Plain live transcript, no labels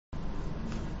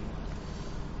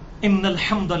إن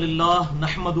الحمد لله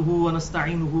نحمده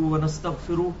ونستعينه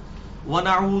ونستغفره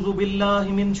ونعوذ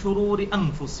بالله من شرور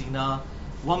أنفسنا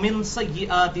ومن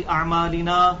سيئات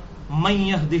أعمالنا من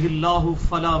يهده الله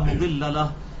فلا مضل له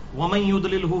ومن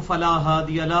يضلله فلا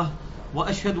هادي له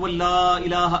وأشهد أن لا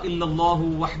إله إلا الله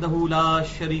وحده لا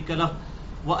شريك له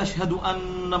وأشهد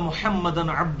أن محمدا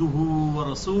عبده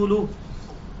ورسوله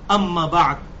أما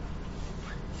بعد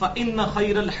فإن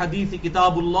خير الحديث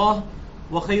كتاب الله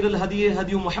وخير الهدي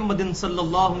هدي محمد صلى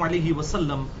الله عليه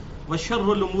وسلم وشر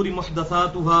الأمور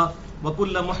محدثاتها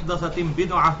وكل محدثة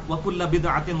بدعة وكل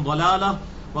بدعة ضلالة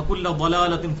وكل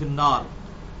ضلالة في النار.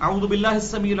 أعوذ بالله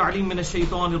السميع العليم من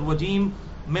الشيطان الرجيم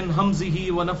من همزه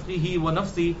ونفخه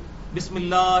ونفثه. بسم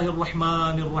الله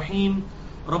الرحمن الرحيم.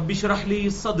 رب اشرح لي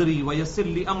صدري ويسر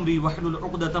لي أمري واحلل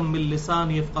عقدة من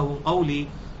لساني يفقهوا قولي.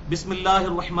 بسم الله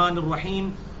الرحمن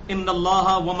الرحيم. ان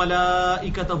الله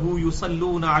وملائكته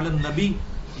يصلون على النبي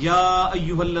يا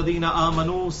ايها الذين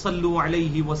امنوا صلوا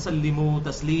عليه وسلموا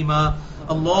تسليما.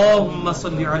 اللهم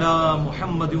صل على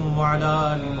محمد وعلى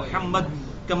ال محمد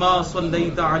كما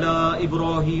صليت على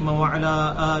ابراهيم وعلى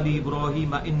ال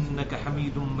ابراهيم انك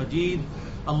حميد مجيد.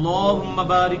 اللهم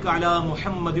بارك على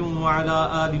محمد وعلى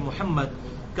ال محمد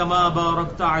كما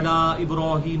باركت على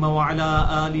ابراهيم وعلى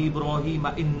ال ابراهيم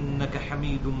انك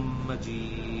حميد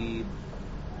مجيد.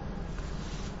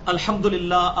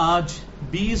 الحمدللہ آج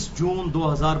 20 جون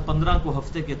 2015 کو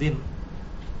ہفتے کے دن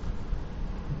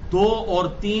 2 اور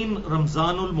 3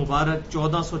 رمضان المبارک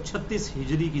 1436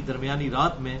 ہجری کی درمیانی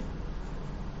رات میں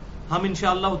ہم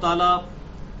انشاءاللہ تعالی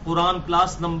قرآن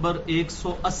کلاس نمبر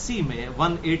 180 میں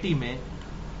 180 میں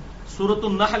سورۃ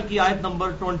النحل کی آیت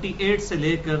نمبر 28 سے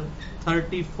لے کر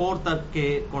 34 تک کے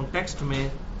کانٹیکسٹ میں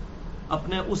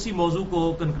اپنے اسی موضوع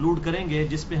کو کنکلوڈ کریں گے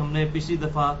جس پہ ہم نے پچھلی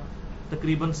دفعہ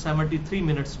تقریباً 73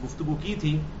 منٹس گفتگو کی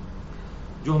تھی،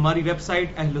 جو ہماری ویب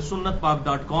سائٹ اہل سنت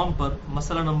پاک.com پر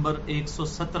مسئلہ نمبر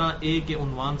 117A کے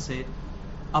عنوان سے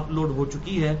اپلوڈ ہو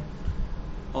چکی ہے،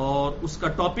 اور اس کا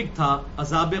ٹاپک تھا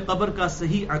عذاب قبر کا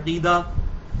صحیح عقیدہ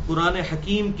قرآن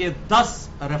حکیم کے 10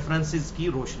 ریفرنسز کی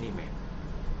روشنی میں،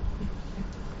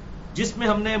 جس میں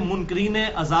ہم نے منکرین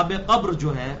عذاب قبر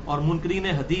جو ہے اور منکرین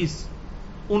حدیث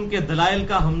ان کے دلائل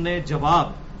کا ہم نے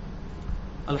جواب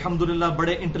الحمدللہ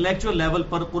بڑے انٹلیکچوئل لیول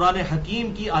پر قرآن حکیم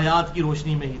کی آیات کی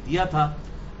روشنی میں ہی دیا تھا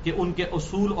کہ ان کے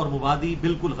اصول اور مبادی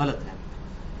بالکل غلط ہیں.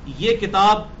 یہ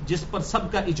کتاب جس پر سب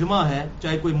کا اجماع ہے،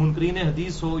 چاہے کوئی منکرین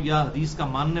حدیث ہو یا حدیث کا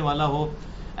ماننے والا ہو،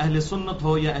 اہل سنت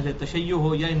ہو یا اہل تشیع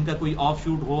ہو یا ان کا کوئی آف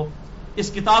شوٹ ہو،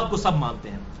 اس کتاب کو سب مانتے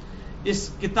ہیں. اس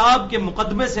کتاب کے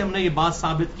مقدمے سے ہم نے یہ بات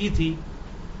ثابت کی تھی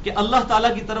کہ اللہ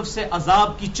تعالیٰ کی طرف سے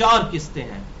عذاب کی 4 قسطیں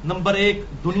ہیں. نمبر 1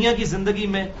 دنیا کی زندگی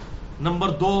میں، نمبر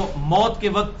 2 موت کے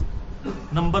وقت،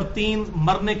 نمبر 3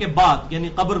 مرنے کے بعد یعنی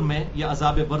قبر میں یا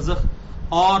عذاب برزخ،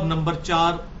 اور نمبر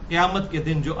 4 قیامت کے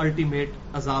دن جو الٹیمیٹ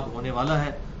عذاب ہونے والا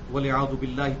ہے. والعیاذ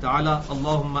باللہ تعالی.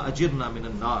 اللہم اجرنا من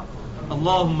النار،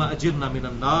 اللہم اجرنا من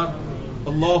النار،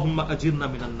 اللہم اجرنا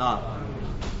من النار.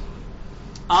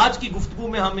 آج کی گفتگو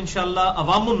میں ہم انشاءاللہ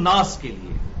عوام الناس کے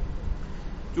لیے،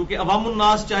 کیونکہ عوام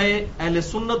الناس چاہے اہل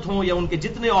سنت ہوں یا ان کے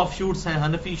جتنے آف شوٹس ہیں،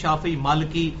 حنفی، شافعی،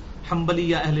 مالکی، حنبلی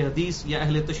یا اہل حدیث یا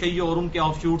اہل تشیع اور ان کے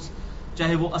آف شوٹس،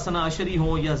 چاہے وہ اثنا عشری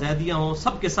ہوں یا زیدیہ ہوں،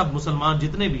 سب کے سب مسلمان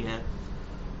جتنے بھی ہیں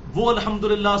وہ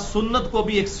الحمدللہ سنت کو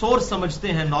بھی ایک سورس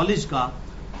سمجھتے ہیں نالج کا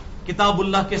کتاب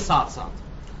اللہ کے ساتھ ساتھ.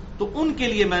 تو ان کے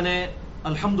لیے میں نے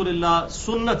الحمدللہ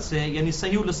سنت سے یعنی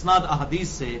صحیح الاسناد احادیث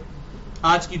سے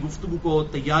آج کی گفتگو کو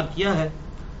تیار کیا ہے،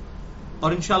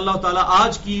 اور انشاءاللہ تعالی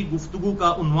آج کی گفتگو کا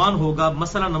عنوان ہوگا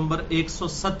مسئلہ نمبر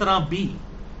 117B،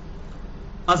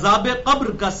 عذاب قبر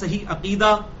کا صحیح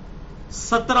عقیدہ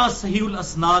 17 صحیح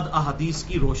الاسناد احادیث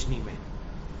کی روشنی میں.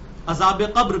 عذاب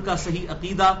قبر کا صحیح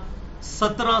عقیدہ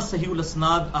 17 صحیح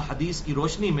الاسناد احادیث کی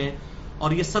روشنی میں.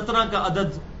 اور یہ 17 کا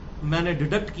عدد میں نے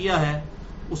ڈیڈکٹ کیا ہے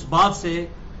اس بات سے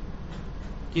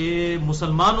کہ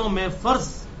مسلمانوں میں فرض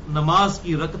نماز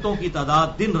کی رکعتوں کی تعداد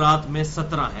دن رات میں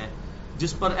 17 ہے،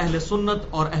 جس پر اہل سنت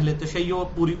اور اہل تشیع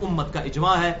پوری امت کا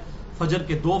اجماع ہے. فجر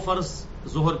کے 2 فرض،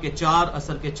 ظہر کے 4،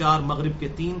 عصر کے 4، مغرب کے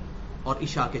 3 اور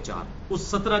عشاء کے 4. اس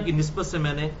 17 کی نسبت سے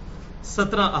میں نے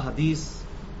 17 احادیث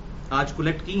آج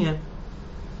کلیکٹ کی ہیں.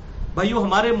 بھائیو،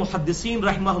 ہمارے محدثین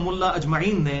رحمہم اللہ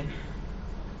اجمعین نے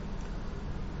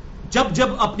جب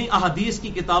اپنی احادیث کی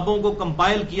کتابوں کو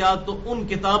کمپائل کیا تو ان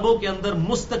کتابوں کے اندر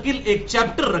مستقل ایک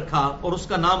چیپٹر رکھا اور اس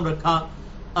کا نام رکھا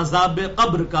عذاب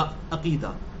قبر کا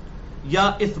عقیدہ یا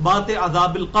اثبات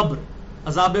عذاب القبر،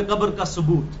 عذاب قبر کا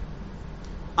ثبوت.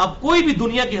 آپ کوئی بھی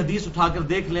دنیا کی حدیث اٹھا کر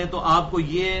دیکھ لیں تو آپ کو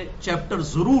یہ چیپٹر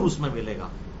ضرور اس میں ملے گا.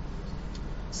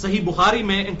 صحیح بخاری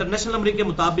میں انٹرنیشنل نمبر کے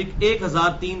مطابق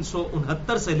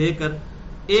 1369 سے لے کر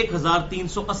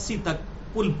 1380 تک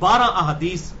کل 12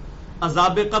 احادیث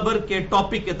عذاب قبر کے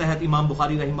ٹاپک کے تحت امام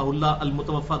بخاری رحمہ اللہ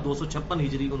المتوفا 256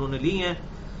 ہجری انہوں نے لی ہیں.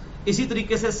 اسی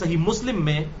طریقے سے صحیح مسلم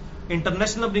میں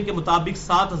انٹرنیشنل نمبر کے مطابق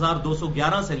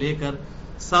 7211 سے لے کر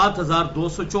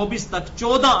 7224 تک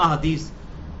 14 احادیث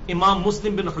امام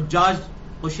مسلم بن حجاج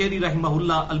قشیری رحمہ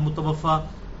اللہ المتوفا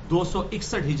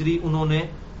 261 ہجری انہوں نے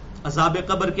عذاب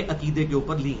قبر کے عقیدے کے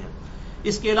اوپر لی ہیں.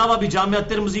 اس کے علاوہ بھی جامعہ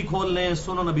ترمذی کھول لیں,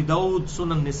 سنن ابی داؤد,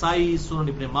 سنن نسائی, سنن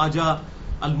ابن ماجہ,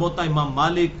 الموطا امام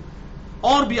مالک,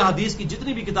 اور بھی احادیث کی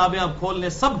جتنی بھی کتابیں آپ کھول لیں,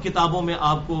 سب کتابوں میں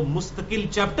آپ کو مستقل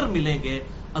چیپٹر ملیں گے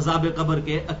عذاب قبر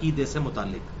کے عقیدے سے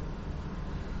متعلق.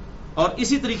 اور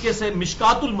اسی طریقے سے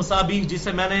مشکات المصابیح,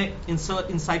 جسے میں نے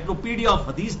انسائکلوپیڈیا آف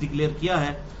حدیث ڈکلیئر کیا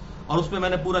ہے اور اس میں میں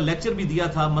نے پورا لیکچر بھی دیا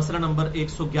تھا, مسئلہ نمبر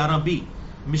 111B,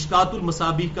 مشکات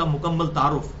المصابیح کا مکمل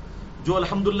تعارف, جو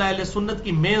الحمدللہ اہل سنت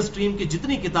کی مین سٹریم کی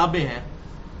جتنی کتابیں ہیں,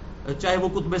 چاہے وہ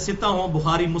کتب ستہ ہوں,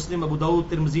 بخاری, مسلم, ابو داؤد,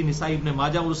 ترمذی, نسائی, ابن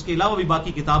ماجہ, اور اس کے علاوہ بھی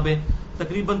باقی کتابیں,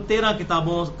 تقریباً 13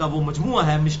 کتابوں کا وہ مجموعہ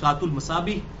ہے مشکات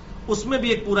المصابیح. اس میں بھی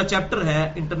ایک پورا چیپٹر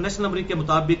ہے انٹرنیشنل نمبر کے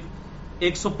مطابق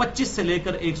 125 سے لے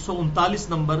کر 139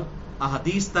 نمبر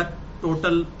احادیث تک,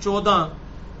 ٹوٹل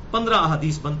 15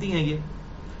 احادیث بنتی ہیں یہ,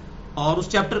 اور اس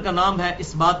چیپٹر کا نام ہے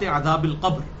اثبات عذاب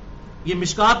القبر. یہ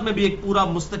مشکات میں بھی ایک پورا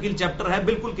مستقل چیپٹر ہے,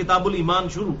 بالکل کتاب الایمان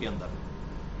شروع کے اندر,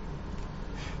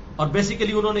 اور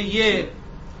بیسیکلی انہوں نے یہ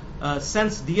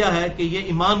سینس دیا ہے کہ یہ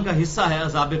ایمان کا حصہ ہے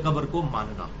عذاب قبر کو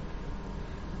ماننا.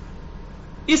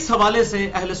 اس حوالے سے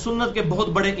اہل سنت کے بہت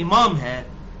بڑے امام ہیں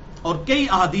اور کئی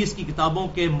احادیث کی کتابوں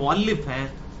کے مؤلف ہیں.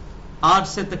 آج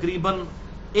سے تقریباً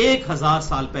 1000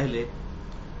 سال پہلے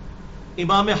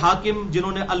امام حاکم,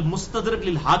 جنہوں نے المستدرک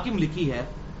للحاکم لکھی ہے,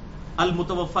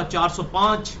 المتوفا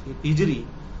 405 ہجری,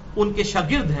 ان کے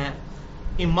شاگرد ہیں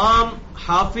امام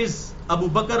حافظ ابو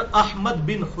بکر احمد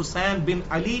بن حسین بن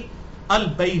علی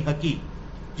البیہقی,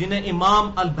 جنہیں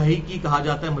امام البیہقی کہا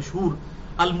جاتا ہے, مشہور,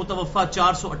 المتوفا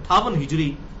 458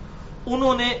 ہجری.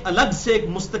 انہوں نے الگ سے ایک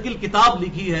مستقل کتاب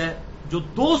لکھی ہے جو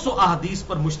 200 احادیث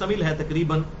پر مشتمل ہے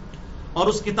تقریباً, اور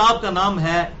اس کتاب کا نام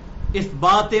ہے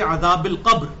اثبات عذاب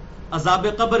القبر, عذاب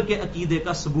قبر کے عقیدے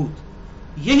کا ثبوت.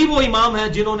 یہی وہ امام ہیں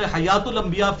جنہوں نے حیات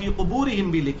الانبیاء فی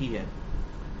قبورہم بھی لکھی ہے.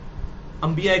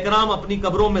 انبیاء اکرام اپنی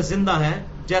قبروں میں زندہ ہیں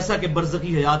جیسا کہ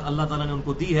برزخی حیات اللہ تعالیٰ نے ان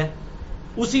کو دی ہے.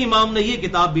 اسی امام نے یہ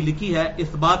کتاب بھی لکھی ہے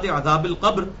اثبات عذاب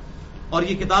القبر, اور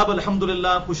یہ کتاب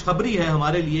الحمدللہ خوشخبری ہے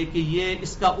ہمارے لیے کہ یہ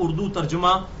اس کا اردو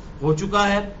ترجمہ ہو چکا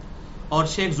ہے, اور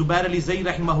شیخ زبیر علی زئی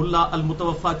رحمہ اللہ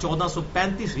المتوفا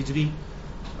 1435 ہجری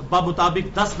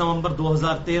بمطابق 10 نومبر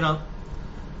 2013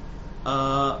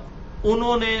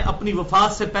 انہوں نے اپنی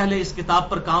وفات سے پہلے اس کتاب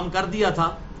پر کام کر دیا تھا,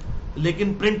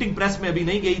 لیکن پرنٹنگ پریس میں ابھی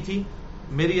نہیں گئی تھی.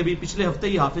 میری ابھی پچھلے ہفتے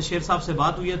ہی حافظ شیر صاحب سے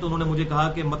بات ہوئی ہے, تو انہوں نے مجھے کہا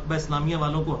کہ مکتبہ اسلامیہ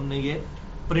والوں کو ہم نے یہ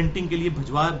پرنٹنگ کے لیے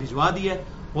بھجوا دی ہے,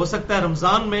 ہو سکتا ہے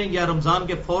رمضان میں یا رمضان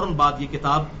کے فوراً بعد یہ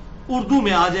کتاب اردو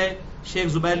میں آ جائے. شیخ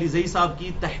زبیر علی زئی صاحب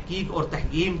کی تحقیق اور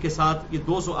تحکیم کے ساتھ یہ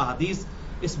 200 احادیث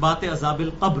اثبات عذاب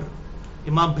القبر,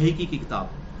 امام بھیکی کی کتاب.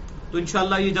 تو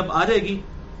انشاءاللہ یہ جب آ جائے گی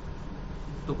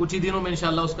تو کچھ ہی دنوں میں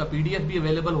انشاءاللہ اس کا PDF بھی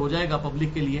اویلیبل ہو جائے گا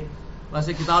پبلک کے لیے.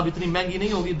 ویسے کتاب اتنی مہنگی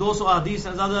نہیں ہوگی, 200 احادیث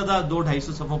ہیں, زیادہ زیادہ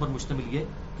 200-250 صفحوں پر مشتمل یہ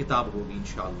کتاب ہوگی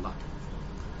انشاءاللہ.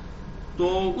 تو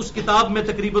اس کتاب میں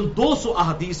تقریباً 200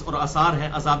 احادیث اور آثار ہیں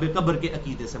عذاب قبر کے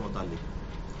عقیدے سے متعلق,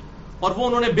 اور وہ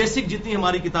انہوں نے بیسک جتنی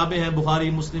ہماری کتابیں ہیں بخاری,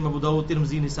 مسلم, ابو داؤد,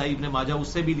 ترمذی, نسائی, ابن ماجہ, اس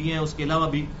سے بھی لیے ہیں. اس کے علاوہ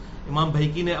بھی امام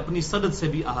بھیکی نے اپنی سند سے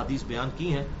بھی احادیث بیان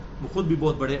کی ہیں, وہ خود بھی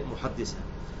بہت بڑے محدث ہیں.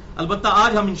 البتہ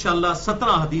آج ہم انشاءاللہ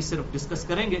 17 حدیث صرف ڈسکس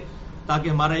کریں گے تاکہ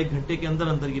ہمارا 1 گھنٹے کے اندر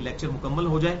اندر یہ لیکچر مکمل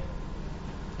ہو جائے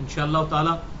انشاءاللہ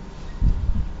تعالی.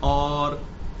 اور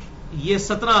یہ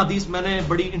 17 حدیث میں نے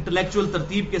بڑی انٹلیکچوئل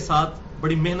ترتیب کے ساتھ,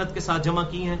 بڑی محنت کے ساتھ جمع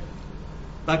کی ہیں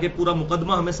تاکہ پورا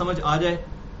مقدمہ ہمیں سمجھ آ جائے.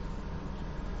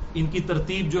 ان کی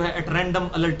ترتیب جو ہے ایٹ رینڈم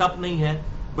الٹ اپ نہیں ہے,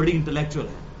 بڑی انٹلیکچوئل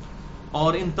ہے.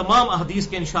 اور ان تمام احادیث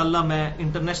کے انشاءاللہ میں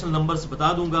انٹرنیشنل نمبرز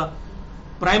بتا دوں گا,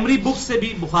 پرائمری بک سے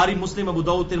بھی, بخاری, مسلم, ابو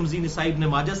داؤد, ترمذی, نسائی, ابن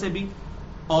ماجہ سے بھی,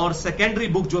 اور سیکنڈری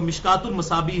بک جو مشکات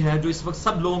المصابیح ہے جو اس وقت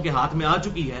سب لوگوں کے ہاتھ میں آ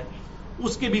چکی ہے,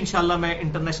 اس کے بھی انشاءاللہ میں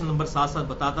انٹرنیشنل نمبر ساتھ ساتھ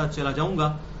بتاتا چلا جاؤں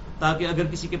گا تاکہ اگر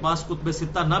کسی کے پاس کتب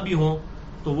ستہ نہ بھی ہوں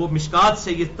تو وہ مشکات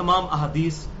سے یہ تمام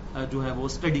احادیث جو ہے وہ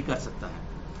اسٹڈی کر سکتا ہے.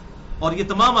 اور یہ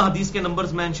تمام احادیث کے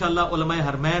نمبرز میں انشاءاللہ علماء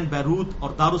حرمین, بیروت اور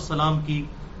دارالسلام کی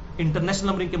انٹرنیشنل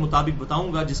نمبرنگ کے مطابق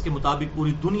بتاؤں گا, جس کے مطابق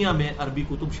پوری دنیا میں عربی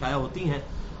کتب شائع ہوتی ہیں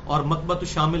اور مکتبۃ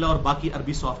الشاملہ اور باقی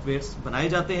عربی سافٹ ویئرز بنائے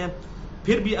جاتے ہیں.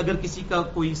 پھر بھی اگر کسی کا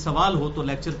کوئی سوال ہو تو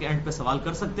لیکچر کے اینڈ پہ سوال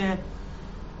کر سکتے ہیں,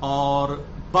 اور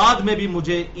بعد میں بھی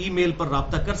مجھے ای میل پر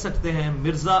رابطہ کر سکتے ہیں.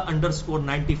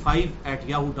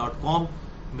 mirza_95@yahoo.com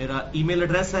میرا ای میل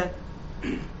ایڈریس ہے.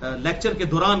 لیکچر کے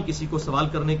دوران کسی کو سوال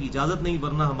کرنے کی اجازت نہیں,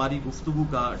 ورنہ ہماری گفتگو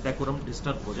کا ڈیکورم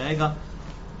ڈسٹرب ہو جائے گا.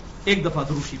 ایک دفعہ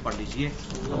دروشی پڑھ لیجئے.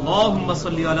 اللہم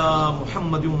صلی علی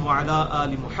محمد وعلی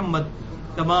آل محمد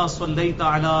کما صلیت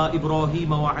علی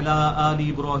ابراہیم وعلی آل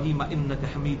ابراہیم انک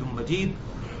حمید مجید.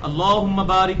 اللہم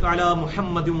بارک علی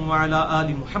محمد وعلی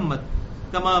آل محمد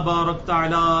کما بارکت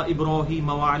علی ابراہیم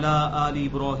وعلی آل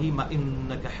ابراہیم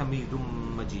انک حمید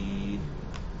مجید.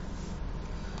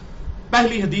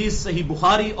 پہلی حدیث صحیح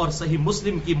بخاری اور صحیح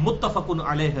مسلم کی متفق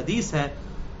علیہ حدیث ہے.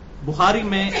 بخاری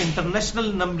میں انٹرنیشنل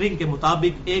نمبرنگ کے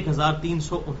مطابق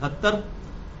 1369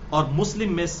 اور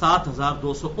مسلم میں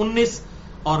 7219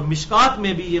 اور مشکات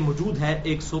میں بھی یہ موجود ہے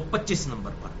 125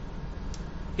 نمبر پر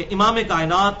کہ امام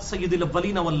کائنات سید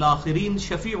الاولین والآخرین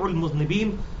شفیع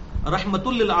المذنبین رحمت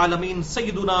للعالمین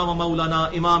سیدنا و مولانا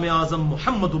امام اعظم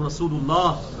محمد رسول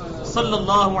اللہ صلی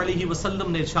اللہ علیہ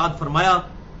وسلم نے ارشاد فرمایا،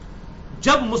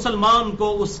 جب مسلمان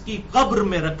کو اس کی قبر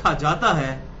میں رکھا جاتا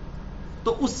ہے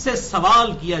تو اس سے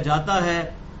سوال کیا جاتا ہے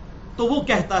تو وہ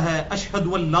کہتا ہے اشہد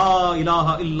ان لا الہ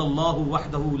الا اللہ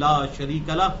وحدہ لا شریک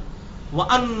لہ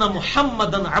وان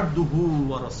محمدا عبدہ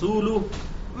ورسولہ،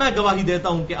 میں گواہی دیتا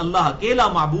ہوں کہ اللہ اکیلا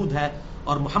معبود ہے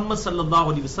اور محمد صلی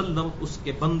اللہ علیہ وسلم اس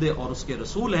کے بندے اور اس کے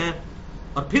رسول ہیں.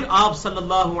 اور پھر آپ صلی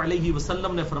اللہ علیہ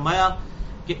وسلم نے فرمایا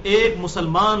کہ ایک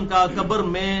مسلمان کا قبر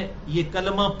میں یہ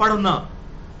کلمہ پڑھنا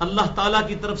اللہ تعالیٰ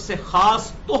کی طرف سے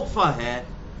خاص تحفہ ہے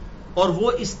اور وہ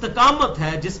استقامت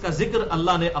ہے جس کا ذکر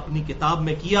اللہ نے اپنی کتاب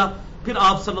میں کیا. پھر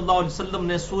آپ صلی اللہ علیہ وسلم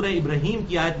نے سورہ ابراہیم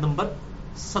کی آیت نمبر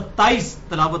 27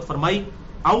 تلاوت فرمائی.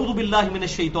 اعوذ باللہ من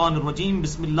الشیطان الرجیم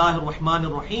بسم اللہ الرحمن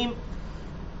الرحیم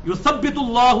یثبت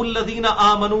اللہ الذین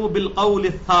آمنوا بالقول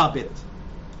الثابت.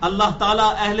 اللہ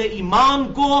تعالیٰ اہل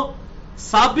ایمان کو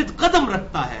ثابت قدم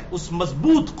رکھتا ہے اس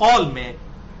مضبوط قول میں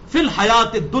فی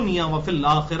الحیات الدنیا وفی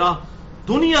الآخرہ،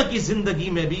 دنیا کی زندگی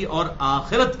میں بھی اور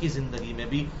آخرت کی زندگی میں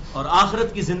بھی، اور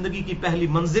آخرت کی زندگی کی پہلی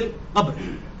منزل قبر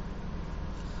ہے.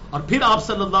 اور پھر آپ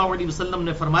صلی اللہ علیہ وسلم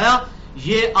نے فرمایا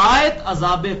یہ آیت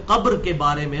عذاب قبر کے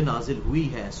بارے میں نازل ہوئی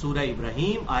ہے، سورہ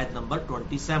ابراہیم آیت نمبر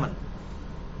 27.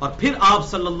 اور پھر آپ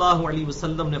صلی اللہ علیہ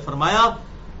وسلم نے فرمایا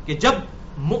کہ جب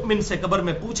مؤمن سے قبر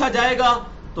میں پوچھا جائے گا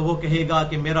تو وہ کہے گا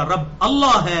کہ میرا رب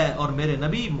اللہ ہے اور میرے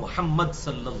نبی محمد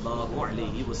صلی اللہ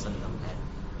علیہ وسلم ہے.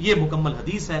 یہ مکمل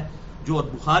حدیث ہے جو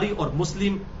بخاری اور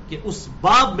مسلم کے اس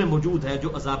باب میں موجود ہے جو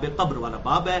عذاب قبر والا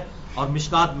باب ہے، اور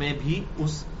مشکات میں بھی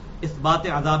اس اثبات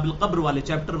عذاب القبر والے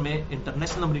چیپٹر میں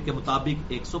انٹرنیشنل نمبر کے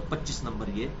مطابق 125 نمبر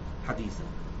یہ حدیث ہے.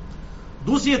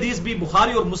 دوسری حدیث بھی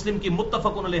بخاری اور مسلم کی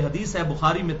متفق علیہ حدیث ہے.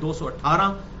 بخاری میں 218،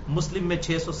 مسلم میں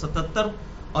 677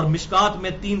 اور مشکات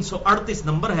میں 338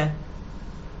 نمبر ہے.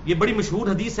 یہ بڑی مشہور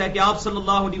حدیث ہے کہ آپ صلی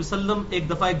اللہ علیہ وسلم ایک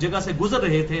دفعہ ایک جگہ سے گزر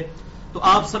رہے تھے تو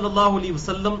آپ صلی اللہ علیہ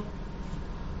وسلم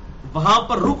وہاں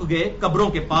پر رک گئے قبروں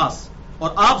کے پاس، اور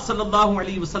آپ صلی اللہ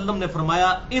علیہ وسلم نے فرمایا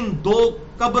ان دو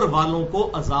قبر والوں کو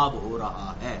عذاب ہو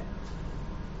رہا ہے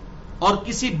اور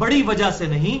کسی بڑی وجہ سے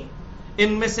نہیں.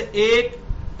 ان میں سے ایک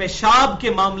پیشاب کے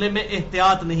معاملے میں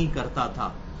احتیاط نہیں کرتا تھا،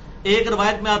 ایک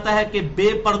روایت میں آتا ہے کہ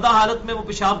بے پردہ حالت میں وہ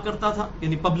پیشاب کرتا تھا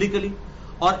یعنی پبلکلی،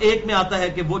 اور ایک میں آتا ہے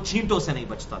کہ وہ چھینٹوں سے نہیں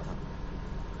بچتا تھا،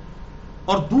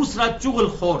 اور دوسرا چغل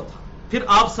خور تھا. پھر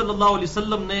آپ صلی اللہ علیہ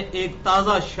وسلم نے ایک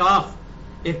تازہ شاخ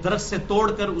ایک درخت سے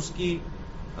توڑ کر اس کی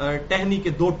ٹہنی کے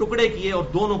 2 ٹکڑے کیے اور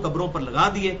دونوں قبروں پر لگا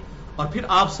دیے، اور پھر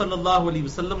آپ صلی اللہ علیہ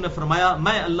وسلم نے فرمایا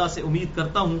میں اللہ سے امید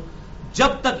کرتا ہوں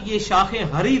جب تک یہ شاخیں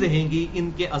ہری رہیں گی ان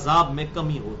کے عذاب میں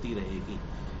کمی ہوتی رہے گی.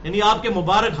 یعنی آپ کے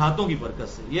مبارک ہاتھوں کی برکت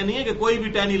سے. یہ نہیں ہے کہ کوئی بھی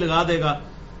ٹہنی لگا دے گا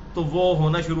تو وہ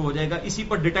ہونا شروع ہو جائے گا. اسی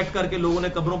پر ڈیٹیکٹ کر کے لوگوں نے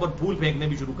قبروں پر پھول پھینکنے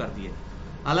بھی شروع کر دیے.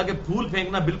 حالانکہ پھول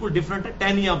پھینکنا بالکل ڈیفرنٹ ہے،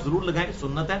 ٹہنی آپ ضرور لگائیں،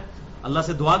 سنت ہے، اللہ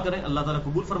سے دعا کریں، اللہ تعالیٰ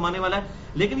قبول فرمانے والا ہے.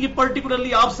 لیکن یہ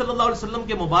پرٹیکولرلی آپ صلی اللہ علیہ وسلم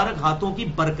کے مبارک ہاتھوں کی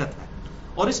برکت ہے،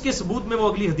 اور اس کے ثبوت میں وہ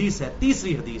اگلی حدیث ہے.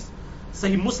 تیسری حدیث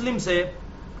صحیح مسلم سے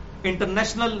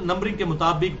انٹرنیشنل نمبرنگ کے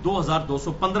مطابق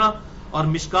 2215 اور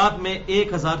مشکات میں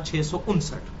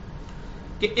 1659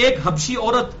 کہ ایک حبشی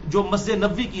عورت جو مسجد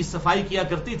نبوی کی صفائی کیا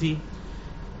کرتی تھی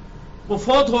وہ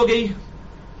فوت ہو گئی.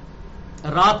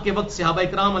 رات کے وقت صحابہ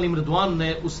کرام علیہم رضوان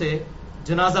نے اسے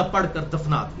جنازہ پڑھ کر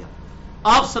دفنا دیا.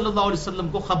 آپ صلی اللہ علیہ وسلم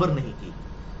کو خبر نہیں کی.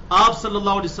 آپ صلی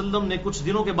اللہ علیہ وسلم نے کچھ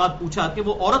دنوں کے بعد پوچھا کہ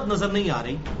وہ عورت نظر نہیں آ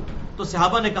رہی، تو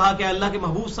صحابہ نے کہا کہ اللہ کے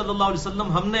محبوب صلی اللہ علیہ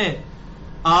وسلم ہم نے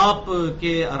آپ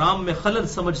کے آرام میں خلل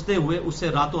سمجھتے ہوئے اسے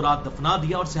راتوں رات دفنا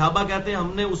دیا. اور صحابہ کہتے ہیں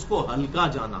ہم نے اس کو ہلکا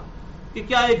جانا کہ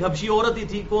کیا ایک حبشی عورت ہی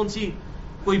تھی، کون سی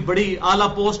کوئی بڑی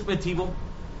اعلیٰ پوسٹ پہ تھی وہ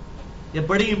یا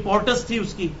بڑی امپورٹنس تھی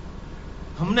اس کی،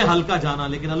 ہم نے ہلکا جانا.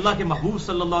 لیکن اللہ کے محبوب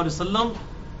صلی اللہ علیہ وسلم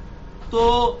تو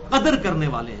قدر کرنے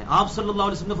والے ہیں. آپ صلی اللہ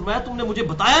علیہ وسلم نے فرمایا تم نے مجھے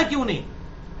بتایا کیوں نہیں؟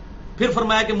 پھر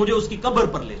فرمایا کہ مجھے اس کی قبر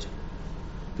پر لے جاؤ.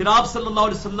 پھر آپ صلی اللہ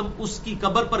علیہ وسلم اس کی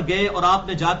قبر پر گئے اور آپ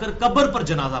نے جا کر قبر پر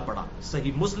جنازہ پڑھا.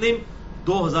 صحیح مسلم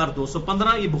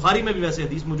 2215. یہ بخاری میں بھی ویسے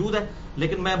حدیث موجود ہے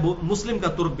لیکن میں مسلم کا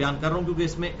ترک بیان کر رہا ہوں کیونکہ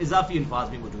اس میں اضافی الفاظ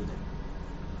بھی موجود ہیں.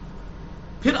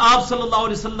 پھر آپ صلی اللہ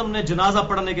علیہ وسلم نے جنازہ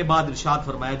پڑھنے کے بعد ارشاد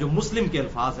فرمایا, جو مسلم کے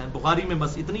الفاظ ہیں, بخاری میں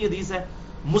بس اتنی حدیث ہے,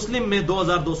 مسلم میں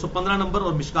 2215 نمبر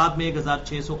اور مشکات میں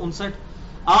 1659.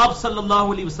 آپ صلی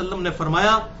اللہ علیہ وسلم نے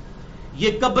فرمایا,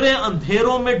 یہ قبریں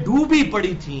اندھیروں میں ڈوبی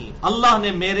پڑی تھیں, اللہ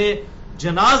نے میرے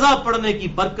جنازہ پڑھنے کی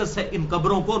برکت سے ان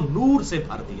قبروں کو نور سے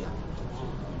بھر دیا.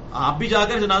 آپ بھی جا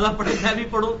کر جنازہ پڑھیں, میں بھی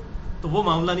پڑھوں, تو وہ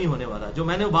معاملہ نہیں ہونے والا. جو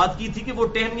میں نے بات کی تھی کہ وہ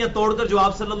ٹہنیاں توڑ کر جو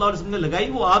آپ صلی اللہ علیہ وسلم نے لگائی,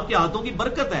 وہ آپ کے ہاتھوں کی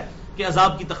برکت ہے کہ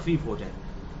عذاب کی تخفیف ہو جائے.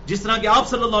 جس طرح کہ آپ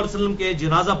صلی اللہ علیہ وسلم کے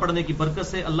جنازہ پڑھنے کی برکت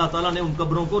سے اللہ تعالیٰ نے ان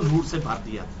قبروں کو نور سے بھر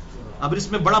دیا. اب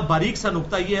اس میں بڑا باریک سا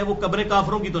نقطہ یہ ہے, وہ قبریں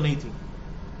کافروں کی تو نہیں تھی.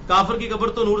 کافر کی قبر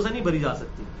تو نور سے نہیں بھری جا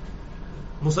سکتی,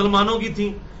 مسلمانوں کی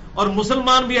تھی, اور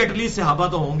مسلمان بھی ایٹ لیسٹ صحابہ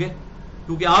تو ہوں گے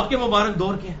کیونکہ آپ کے مبارک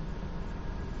دور کے ہیں.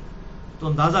 تو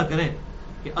اندازہ کریں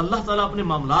کہ اللہ تعالیٰ اپنے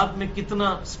معاملات میں کتنا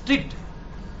اسٹرکٹ ہے.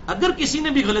 اگر کسی نے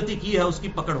بھی غلطی کی ہے اس کی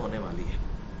پکڑ ہونے والی ہے.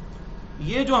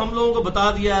 یہ جو ہم لوگوں کو بتا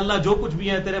دیا اللہ جو کچھ بھی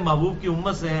ہے تیرے محبوب کی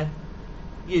امت سے ہے,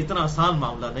 یہ اتنا آسان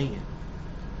معاملہ نہیں ہے.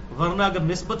 ورنہ اگر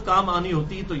نسبت کام آنی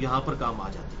ہوتی تو یہاں پر کام آ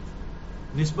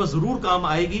جاتی. نسبت ضرور کام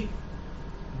آئے گی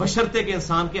بشرطے کے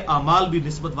انسان کے اعمال بھی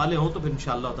نسبت والے ہوں, تو پھر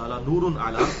انشاءاللہ تعالی نور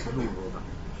علی نور ہوگا.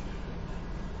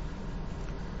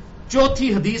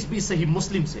 چوتھی حدیث بھی صحیح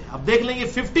مسلم سے. اب دیکھ لیں یہ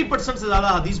 50% سے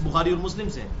زیادہ حدیث بخاری اور مسلم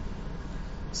سے.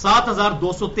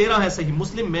 7213 ہے صحیح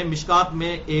مسلم میں, مشکات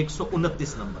میں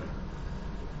 129 نمبر ہے.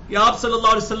 کہ آپ صلی اللہ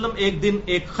علیہ وسلم ایک دن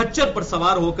ایک خچر پر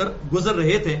سوار ہو کر گزر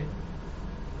رہے تھے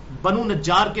بنو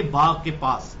نجار کے باغ کے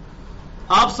پاس.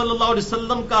 آپ صلی اللہ علیہ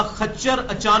وسلم کا خچر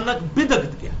اچانک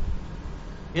بدک گیا,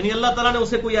 یعنی اللہ تعالیٰ نے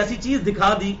اسے کوئی ایسی چیز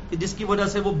دکھا دی جس کی وجہ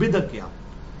سے وہ بدک گیا.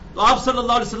 تو آپ صلی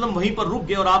اللہ علیہ وسلم وہیں پر رک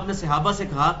گئے اور آپ نے صحابہ سے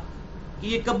کہا کہ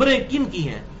یہ قبریں کن کی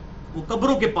ہیں؟ وہ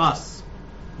قبروں کے پاس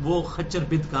وہ خچر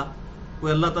بدکا,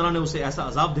 کوئی اللہ تعالیٰ نے اسے ایسا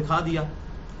عذاب دکھا دیا.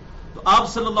 تو آپ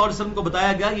صلی اللہ علیہ وسلم کو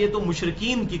بتایا گیا یہ تو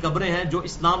مشرکین کی قبریں ہیں جو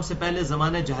اسلام سے پہلے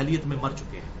زمانے جاہلیت میں مر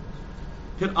چکے ہیں.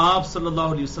 پھر آپ صلی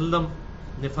اللہ علیہ وسلم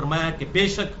نے فرمایا کہ بے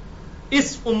شک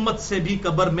اس امت سے بھی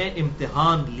قبر میں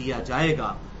امتحان لیا جائے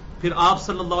گا. پھر آپ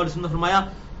صلی اللہ علیہ وسلم نے فرمایا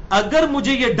اگر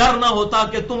مجھے یہ ڈر نہ ہوتا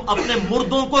کہ تم اپنے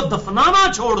مردوں کو دفنانا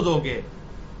چھوڑ دو گے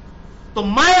تو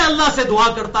میں اللہ سے دعا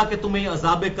کرتا کہ تمہیں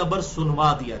عذاب قبر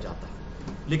سنوا دیا جاتا,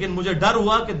 لیکن مجھے ڈر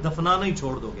ہوا کہ دفنانا ہی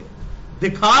چھوڑ دو گے.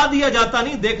 دکھا دیا جاتا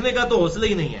نہیں, دیکھنے کا تو حوصلہ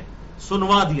ہی نہیں ہے,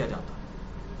 سنوا دیا جاتا.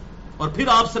 اور پھر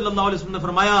آپ صلی اللہ علیہ وسلم نے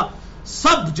فرمایا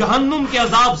سب جہنم کے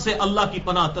عذاب سے اللہ کی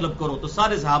پناہ طلب کرو. تو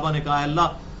سارے صحابہ نے کہا اللہ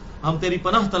ہم تیری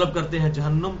پناہ طلب کرتے ہیں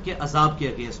جہنم کے عذاب کے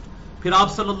اگینسٹ. پھر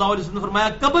آپ صلی اللہ علیہ وسلم نے فرمایا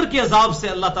قبر کے عذاب سے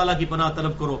اللہ تعالیٰ کی پناہ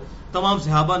طلب کرو. تمام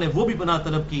صحابہ نے وہ بھی پناہ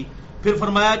طلب کی. پھر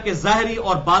فرمایا کہ ظاہری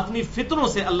اور باطنی فتنوں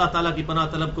سے اللہ تعالیٰ کی پناہ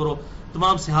طلب کرو.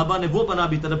 تمام صحابہ نے وہ پناہ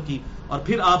بھی طلب کی. اور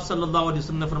پھر آپ صلی اللہ علیہ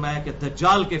وسلم نے فرمایا کہ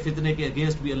دجال کے فتنے کے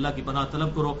اگینسٹ بھی اللہ کی پناہ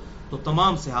طلب کرو. تو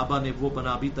تمام صحابہ نے وہ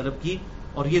پناہ بھی طلب کی.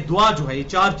 اور یہ دعا جو ہے یہ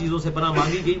 4 چیزوں سے پناہ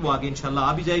مانگی گئی, وہ آگے انشاءاللہ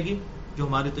آ بھی جائے گی جو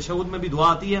ہمارے تشہد میں بھی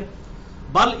دعا آتی ہے.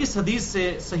 بل اس حدیث سے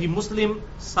صحیح مسلم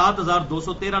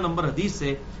 7213 نمبر حدیث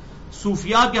سے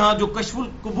صوفیاء کے ہاں جو کشف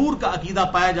القبور کا عقیدہ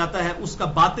پایا جاتا ہے اس کا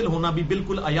باطل ہونا بھی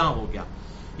بالکل عیاں ہو گیا.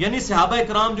 یعنی صحابہ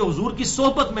کرام جو حضور کی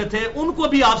صحبت میں تھے ان کو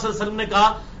بھی آپ صلی اللہ علیہ وسلم نے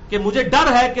کہا کہ مجھے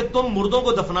ڈر ہے کہ تم مردوں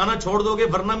کو دفنانا چھوڑ دو گے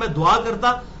ورنہ میں دعا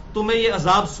کرتا تمہیں یہ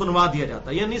عذاب سنوا دیا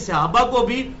جاتا. یعنی صحابہ کو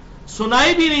بھی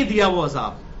سنائی بھی نہیں دیا وہ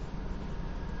عذاب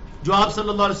جو آپ صلی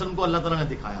اللہ علیہ وسلم کو اللہ تعالیٰ نے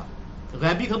دکھایا.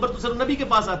 غیبی خبر تو صرف نبی کے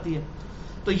پاس آتی ہے.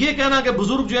 تو یہ کہنا کہ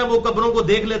بزرگ جو ہیں وہ قبروں کو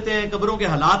دیکھ لیتے ہیں, قبروں کے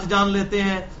حالات جان لیتے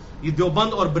ہیں, یہ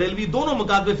دیوبند اور بریلوی دونوں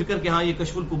مکاتب فکر کے ہاں یہ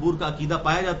کشف القبور کا عقیدہ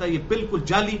پایا جاتا ہے. یہ بالکل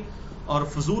جعلی اور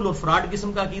فضول اور فراڈ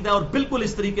قسم کا عقیدہ ہے. اور بالکل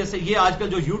اس طریقے سے یہ آج کل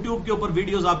جو یوٹیوب کے اوپر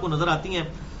ویڈیوز آپ کو نظر آتی ہیں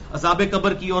عذاب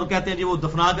قبر کی, اور کہتے ہیں جی وہ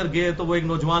دفنا کر گئے تو وہ ایک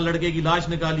نوجوان لڑکے کی لاش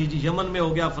نکالی, جی یمن میں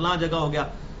ہو گیا, فلاں جگہ ہو گیا.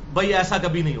 بھائی ایسا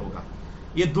کبھی نہیں ہوگا.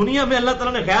 یہ دنیا میں اللہ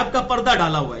تعالیٰ نے غیب کا پردہ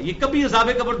ڈالا ہوا ہے, یہ کبھی عذاب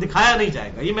قبر دکھایا نہیں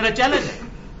جائے گا. یہ میرا چیلنج ہے,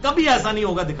 کبھی ایسا نہیں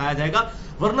ہوگا دکھایا جائے گا.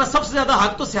 ورنہ سب سے زیادہ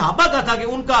حق تو صحابہ کا تھا کہ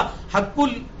ان کا حق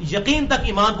یقین تک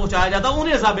ایمان پہنچایا جاتا,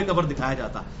 انہیں عذاب قبر دکھایا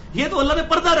جاتا. یہ تو اللہ نے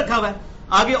پردہ رکھا ہوا ہے.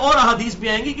 آگے اور احادیث بھی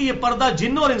آئیں گی کہ یہ پردہ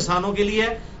جنوں اور انسانوں کے لیے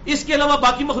ہے. اس کے علاوہ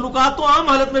باقی مخلوقات تو عام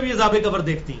حالت میں بھی عذاب قبر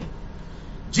دیکھتی ہیں.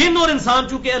 جن اور انسان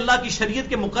چونکہ اللہ کی شریعت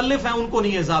کے مکلف ہیں ان کو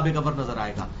نہیں عذاب قبر نظر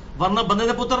آئے گا, ورنہ بندے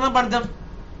سے پتر نہ بن جائیں.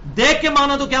 دیکھ کے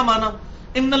مانا تو کیا مانا,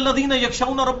 ان الذین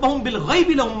یخشون ربهم بالغیب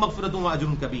لهم مغفرۃ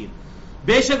واجر کبیر.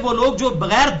 بے شک وہ لوگ جو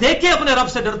بغیر دیکھے اپنے رب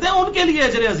سے ڈرتے ہیں ان کے لیے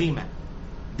اجر عظیم ہے.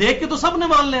 دیکھ کے تو سب نے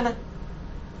مان لینا ہے.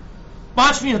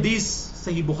 5ویں حدیث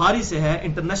صحیح بخاری سے ہے,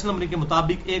 انٹرنیشنل نمبر کے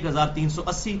مطابق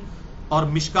 1380 اور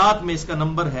مشکات میں اس کا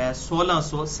نمبر ہے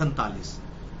 1647.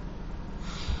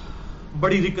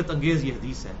 بڑی رکت انگیز یہ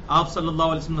حدیث ہے. آپ صلی اللہ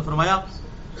علیہ وسلم نے فرمایا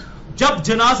جب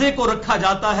جنازے کو رکھا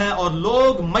جاتا ہے اور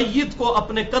لوگ میت کو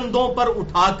اپنے کندھوں پر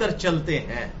اٹھا کر چلتے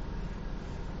ہیں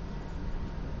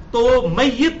تو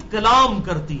میت کلام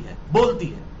کرتی ہے، بولتی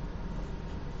ہے.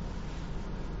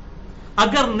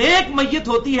 اگر نیک میت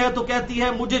ہوتی ہے تو کہتی ہے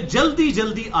مجھے جلدی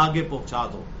جلدی آگے پہنچا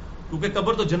دو، کیونکہ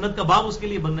قبر تو جنت کا باغ اس کے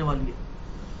لیے بننے والی ہے.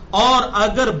 اور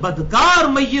اگر بدکار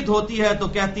میت ہوتی ہے تو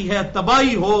کہتی ہے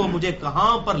تباہی ہو، مجھے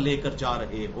کہاں پر لے کر جا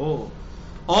رہے ہو.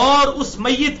 اور اس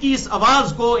میت کی اس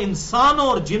آواز کو انسانوں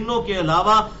اور جنوں کے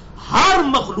علاوہ ہر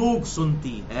مخلوق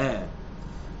سنتی ہے.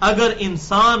 اگر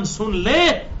انسان سن لے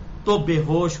تو بے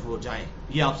ہوش ہو جائیں.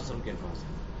 یہ آپ سے سن کے الفاظ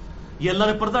ہیں، یہ اللہ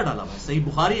نے پردہ ڈالا ہوا ہے. صحیح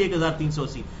بخاری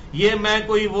 1380. یہ میں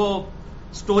کوئی وہ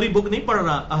سٹوری بک نہیں پڑھ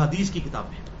رہا، احادیث کی کتاب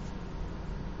ہے.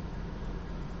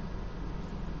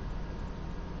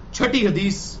 چھٹی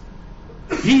حدیث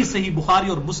بھی صحیح بخاری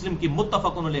اور مسلم کی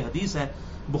متفق علیہ حدیث ہے.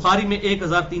 بخاری میں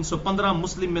 1315،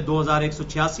 مسلم میں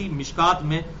 2186، مشکات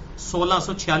میں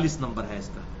 1646 نمبر ہے اس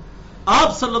کا.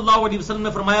 آپ صلی اللہ علیہ وسلم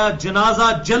نے فرمایا جنازہ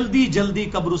جلدی جلدی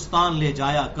قبرستان لے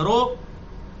جایا کرو،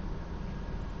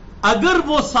 اگر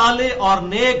وہ صالح اور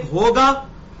نیک ہوگا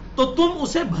تو تم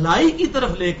اسے بھلائی کی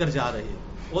طرف لے کر جا رہے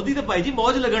ہو. ادی تو بھائی جی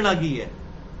موج لگن لگی ہے.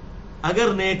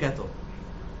 اگر نیک ہے تو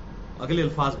اگلے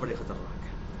الفاظ بڑے خطرناک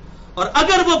ہیں. اور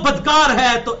اگر وہ بدکار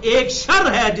ہے تو ایک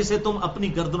شر ہے جسے تم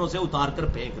اپنی گردنوں سے اتار کر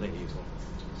پھینک رہے ہو.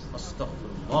 استغفر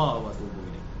اللہ و اتوب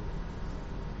الیہ.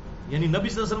 یعنی نبی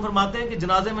صلی اللہ علیہ وسلم فرماتے ہیں کہ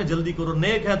جنازے میں جلدی کرو،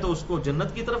 نیک ہے تو اس کو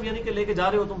جنت کی طرف یعنی کہ لے کے جا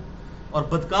رہے ہو تم، اور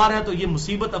بدکار ہے تو یہ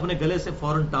مصیبت اپنے گلے سے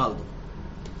فوراً ٹال دو.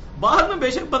 باہر میں بے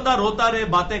شک بندہ روتا رہے،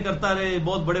 باتیں کرتا رہے،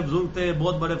 بہت بڑے بزرگ تھے،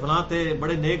 بہت بڑے فلاں تھے،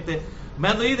 بڑے نیک تھے.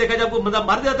 میں تو یہ دیکھا جب کوئی بندہ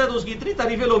مر جاتا ہے تو اس کی اتنی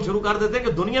تعریفیں لوگ شروع کر دیتے ہیں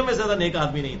کہ دنیا میں زیادہ نیک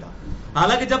آدمی نہیں تھا.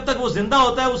 حالانکہ جب تک وہ زندہ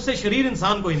ہوتا ہے اس سے شریر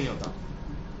انسان کوئی نہیں ہوتا.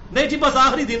 نہیں جی بس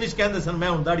آخری دن کہتے سن میں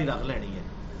ہوں داڑھی رکھ لینی ہے،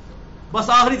 بس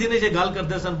آخری دن یہ گل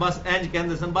کرتے سن، بس اینج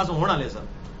کہتے سن، بس ہونا لے سن،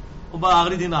 وہ بس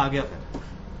آخری دن آ گیا. پھر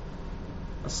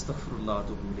استغفر اللہ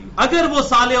تو بھولی. اگر وہ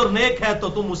صالح اور نیک ہے تو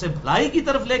تم اسے بھلائی کی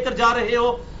طرف لے کر جا رہے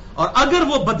ہو، اور اگر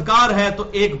وہ بدکار ہے تو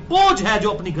ایک بوجھ ہے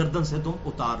جو اپنی گردن سے تم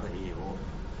اتار رہے ہو.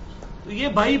 تو یہ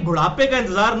بھائی بڑھاپے کا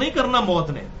انتظار نہیں کرنا موت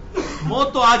نے،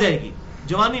 موت تو آ جائے گی،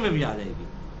 جوانی میں بھی آ جائے گی.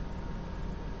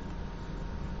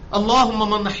 اللہم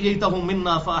من احییتہ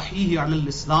منا فاحیہ علی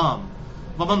الاسلام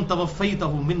ومن توفیتہ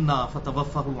منا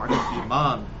فتوفہ علی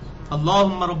الایمان.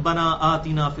 اللہم ربنا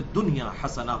آتنا فی الدنیا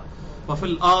حسنہ وفی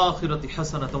الآخرۃ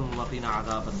حسنۃ وقنا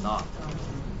عذاب النار.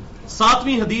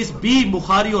 7ویں حدیث بھی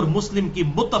بخاری اور مسلم کی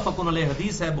متفق علیہ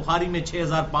حدیث ہے. بخاری میں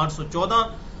 6514،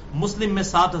 مسلم میں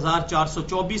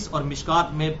 7424 اور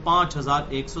مشکات میں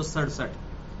 5167.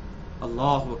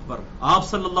 اللہ اکبر. آپ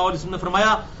صلی اللہ علیہ وسلم نے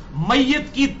فرمایا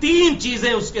میت کی 3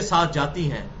 چیزیں اس کے ساتھ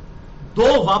جاتی ہیں، 2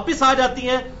 واپس آ جاتی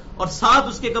ہیں اور ساتھ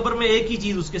اس کے قبر میں ایک ہی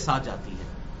چیز اس کے ساتھ جاتی ہے.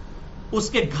 اس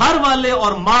کے گھر والے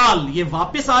اور مال یہ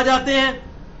واپس آ جاتے ہیں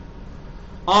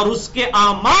اور اس کے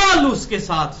اعمال اس کے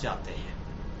ساتھ جاتے ہیں.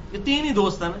 یہ 3 ہی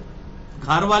دوست ہیں نا،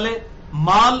 گھر والے،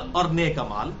 مال اور نیک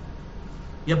اعمال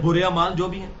یا برے اعمال جو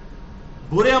بھی ہیں.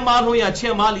 برے اعمال ہو یا اچھے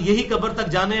اعمال یہی قبر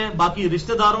تک جانے ہیں، باقی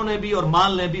رشتہ داروں نے بھی اور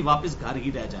مال نے بھی واپس گھر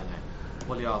ہی رہ جانا ہے.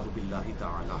 والعیاذ باللہ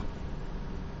تعالی.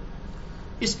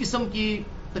 اس قسم کی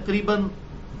تقریباً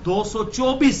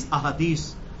 224 احادیث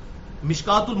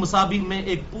مشکات المصابیح میں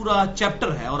ایک پورا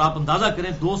چیپٹر ہے، اور آپ اندازہ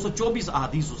کریں 224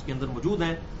 احادیث اس کے اندر موجود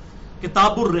ہیں.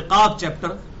 کتاب الرقاق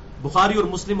چیپٹر بخاری اور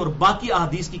مسلم اور باقی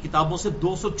احادیث کی کتابوں سے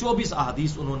 224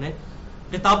 احادیث انہوں نے.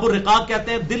 کتاب الرقاق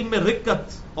کہتے ہیں دل میں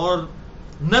رقت اور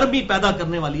نرمی پیدا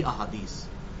کرنے والی احادیث.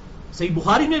 صحیح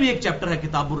بخاری میں بھی ایک چیپٹر ہے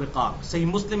کتاب الرقاق، صحیح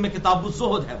مسلم میں کتاب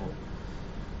الزہد ہے وہ،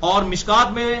 اور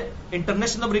مشکات میں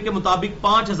انٹرنیشنل نمبر کے مطابق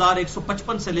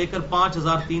 5155 سے لے کر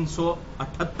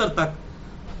 5378 تک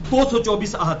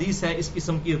 224 احادیث ہے اس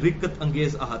قسم کی رقت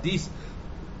انگیز احادیث.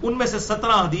 ان میں سے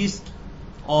 17 احادیث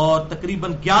اور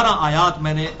تقریباً 11 آیات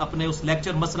میں نے اپنے اس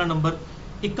لیکچر مسئلہ نمبر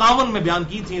 51 میں بیان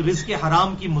کی تھی. رزق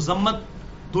حرام کی مذمت،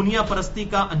 دنیا پرستی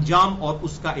کا انجام اور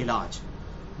اس کا علاج.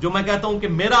 جو میں کہتا ہوں کہ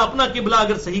میرا اپنا قبلہ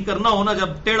اگر صحیح کرنا ہونا جب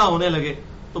ٹیڑھا ہونے لگے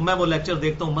تو میں وہ لیکچر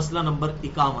دیکھتا ہوں مسئلہ نمبر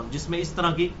 51، جس میں اس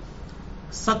طرح کی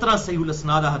 17 صحیح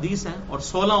الاسناد حدیث ہیں اور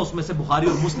 16 اس میں سے بخاری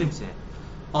اور مسلم سے ہیں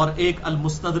اور ایک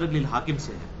المستدرک للحاکم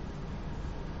سے ہے.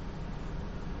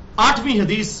 8ویں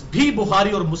حدیث بھی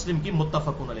بخاری اور مسلم کی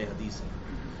متفق علیہ حدیث ہے.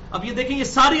 اب یہ دیکھیں یہ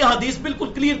ساری احادیث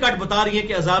بالکل کلیئر کٹ بتا رہی ہے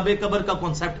کہ عذاب قبر کا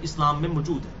کانسیپٹ اسلام میں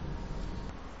موجود ہے.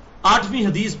 8ویں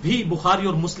حدیث بھی بخاری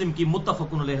اور مسلم کی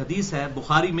متفق علیہ حدیث ہے.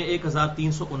 بخاری میں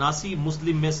 1379،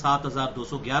 مسلم میں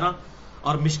 7211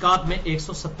 اور مشکات میں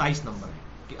 127 نمبر ہے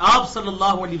کہ آپ صلی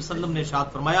اللہ علیہ وسلم نے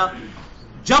ارشاد فرمایا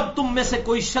جب تم میں سے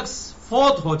کوئی شخص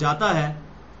فوت ہو جاتا ہے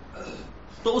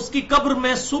تو اس کی قبر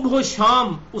میں صبح و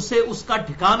شام اسے اس کا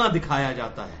ٹھکانہ دکھایا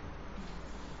جاتا ہے.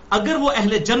 اگر وہ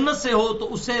اہل جنت سے ہو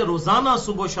تو اسے روزانہ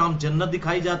صبح و شام جنت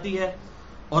دکھائی جاتی ہے،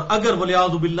 اور اگر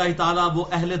ولیعوذ باللہ تعالی وہ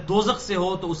اہل دوزخ سے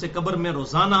ہو تو اسے قبر میں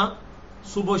روزانہ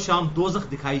صبح و شام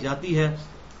دوزخ دکھائی جاتی ہے،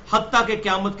 حتیٰ کہ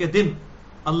قیامت کے دن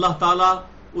اللہ تعالیٰ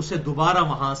اسے دوبارہ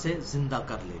وہاں سے زندہ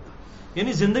کر لے گا.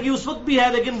 یعنی زندگی اس وقت بھی ہے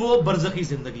لیکن وہ برزخی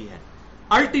زندگی ہے.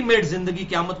 الٹیمیٹ زندگی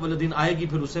قیامت والے دن آئے گی،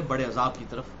 پھر اسے بڑے عذاب کی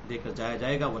طرف لے کر جایا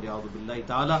جائے گا ولیعوذ باللہ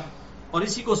تعالی. اور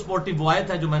اسی کو سپورٹیو وہ آیت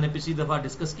ہے جو میں نے پچھلی دفعہ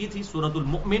ڈسکس کی تھی، سورۃ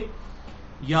المؤمن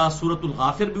یا سورۃ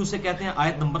الغافر بھی اسے کہتے ہیں،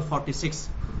 آیت نمبر 46.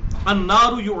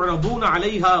 النار یعرضون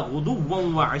علیہا غدوا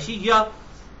وعشیا،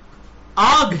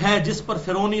 آگ ہے جس پر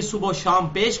فرعونی صبح و شام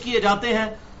پیش کیے جاتے ہیں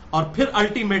اور پھر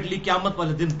الٹیمیٹلی قیامت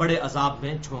والے دن بڑے عذاب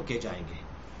میں جھونکے جائیں گے.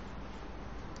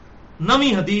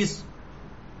 نویں حدیث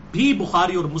بھی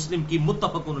بخاری اور مسلم کی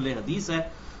متفق علیہ حدیث ہے.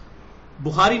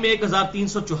 بخاری میں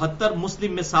 1374،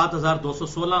 مسلم میں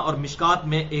 7216 اور مشکات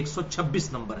میں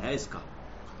 126 نمبر ہے اس کا.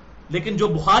 لیکن جو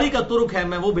بخاری کا ترک ہے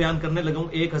میں وہ بیان کرنے لگا ہوں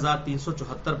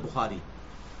 1374 بخاری.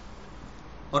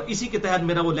 اور اسی کے تحت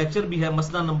میرا وہ لیکچر بھی ہے،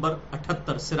 مسئلہ نمبر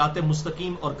 78، صراط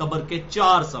مستقیم اور قبر کے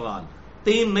 4 سوال،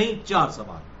 3 نہیں 4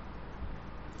 سوال.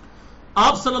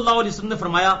 آپ صلی اللہ علیہ وسلم نے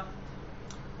فرمایا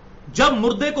جب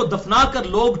مردے کو دفنا کر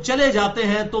لوگ چلے جاتے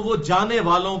ہیں تو وہ جانے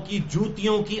والوں کی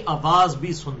جوتیوں کی آواز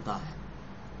بھی سنتا ہے.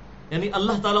 یعنی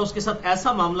اللہ تعالیٰ اس کے ساتھ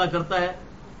ایسا معاملہ کرتا ہے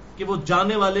کہ وہ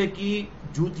جانے والے کی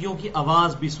جوتیوں کی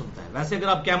آواز بھی سنتا ہے. ویسے اگر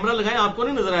آپ کیمرہ لگائیں آپ کو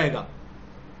نہیں نظر آئے گا،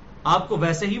 آپ کو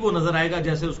ویسے ہی وہ نظر آئے گا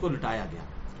جیسے اس کو لٹایا گیا،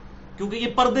 کیونکہ یہ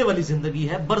پردے والی زندگی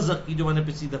ہے برزخ کی، جو میں نے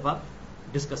پچھلی دفعہ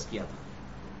ڈسکس کیا تھا.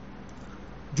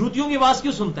 جوتیوں کی آواز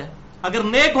کیوں سنتا ہے؟ اگر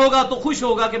نیک ہوگا تو خوش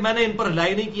ہوگا کہ میں نے ان پر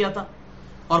رلائی نہیں کیا تھا،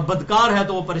 اور بدکار ہے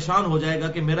تو وہ پریشان ہو جائے گا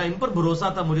کہ میرا ان پر بھروسہ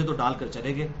تھا، مجھے تو ڈال کر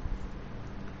چلے گئے.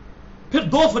 پھر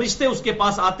 2 فرشتے اس کے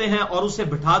پاس آتے ہیں اور اسے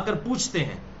بٹھا کر پوچھتے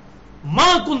ہیں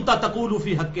ما کنت تقول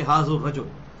فی حق ھذا الرجل،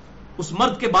 اس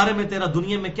مرد کے بارے میں تیرا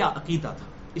دنیا میں کیا عقیدہ تھا.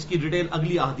 اس کی ڈیٹیل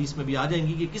اگلی احادیث میں بھی آ جائیں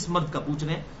گی کہ کس مرد کا پوچھ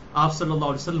رہے ہیں آپ صلی اللہ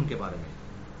علیہ وسلم کے بارے میں.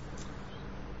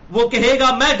 وہ کہے گا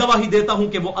میں گواہی دیتا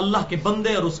ہوں کہ وہ اللہ کے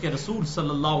بندے اور اس کے رسول صلی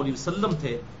اللہ علیہ وسلم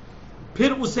تھے.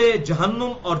 پھر اسے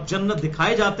جہنم اور جنت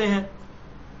دکھائے جاتے ہیں،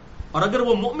 اور اگر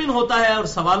وہ مومن ہوتا ہے اور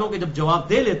سوالوں کے جب جواب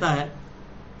دے لیتا ہے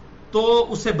تو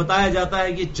اسے بتایا جاتا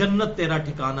ہے یہ جنت تیرا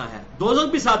ٹھکانہ ہے. دوزخ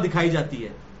بھی ساتھ دکھائی جاتی ہے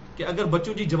کہ اگر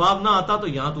بچوں جی جواب نہ آتا تو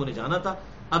یہاں تو انہیں جانا تھا،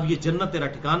 اب یہ جنت تیرا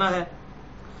ٹھکانہ ہے.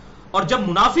 اور جب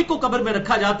منافق کو قبر میں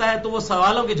رکھا جاتا ہے تو وہ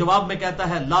سوالوں کے جواب میں کہتا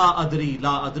ہے لا ادری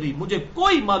لا ادری، مجھے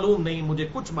کوئی معلوم نہیں، مجھے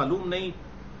کچھ معلوم نہیں،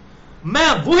 میں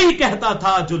وہی کہتا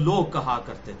تھا جو لوگ کہا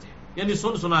کرتے تھے. یعنی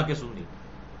سن سنا کے سننی.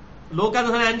 لوگ کہتے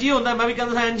تھے این جی ہوتا ہے، میں بھی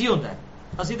کہتا تھا این جی ہوتا ہے،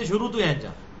 اسی تو شروع تو این جا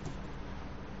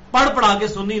پڑھ پڑھا کے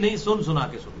سننی نہیں، سن سنا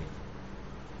کے سننی.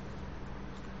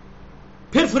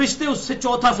 پھر فرشتے اس سے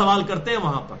 4تھا سوال کرتے ہیں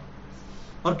وہاں پر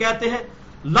اور کہتے ہیں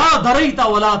لا دریتا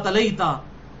ولا تلیتا،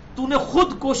 تو نے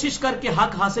خود کوشش کر کے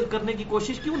حق حاصل کرنے کی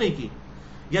کوشش کیوں نہیں کی،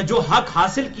 یا جو حق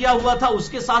حاصل کیا ہوا تھا اس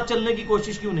کے ساتھ چلنے کی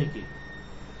کوشش کیوں نہیں کی.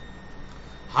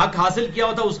 حق حاصل کیا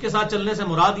ہوا تھا اس کے ساتھ چلنے سے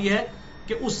مراد یہ ہے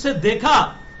کہ اس سے دیکھا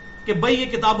کہ بھئی یہ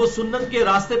کتاب و سنت کے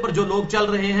راستے پر جو لوگ چل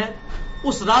رہے ہیں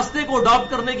اس راستے کو اڈاپٹ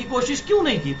کرنے کی کوشش کیوں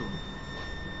نہیں کی تم نے.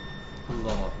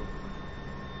 اللہ.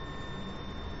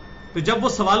 تو جب وہ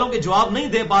سوالوں کے جواب نہیں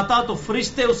دے پاتا تو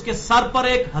فرشتے اس کے سر پر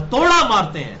ایک ہتھوڑا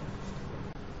مارتے ہیں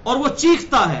اور وہ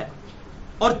چیختا ہے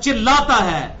اور چلاتا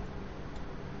ہے.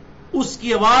 اس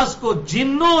کی آواز کو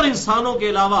جنوں اور انسانوں کے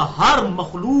علاوہ ہر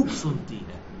مخلوق سنتی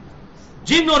ہے.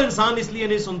 جن اور انسان اس لیے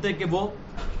نہیں سنتے کہ وہ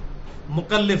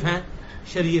مکلف ہیں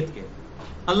شریعت کے،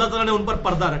 اللہ تعالیٰ نے ان پر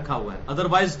پردہ رکھا ہوا ہے،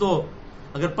 ادروائز تو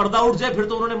اگر پردہ اٹھ جائے پھر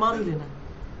تو انہوں نے مان ہی لینا ہے.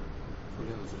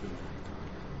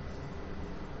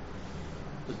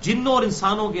 تو جنوں اور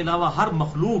انسانوں کے علاوہ ہر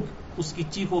مخلوق اس کی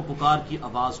چیخ و پکار کی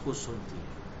آواز کو سنتی ہے.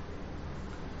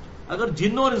 اگر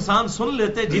جنوں اور انسان سن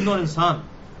لیتے، جن اور انسان،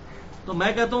 تو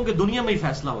میں کہتا ہوں کہ دنیا میں ہی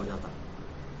فیصلہ ہو جاتا.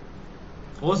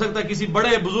 ہو سکتا ہے کسی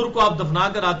بڑے بزرگ کو آپ دفنا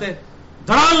کر آتے،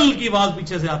 دھڑال کی آواز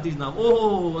پیچھے سے آتی جناب،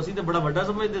 اوہ اسی تو بڑا بڑا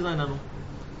سمجھتے تھا انہوں.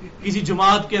 کسی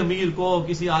جماعت کے امیر کو،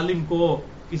 کسی عالم کو،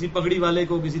 کسی پگڑی والے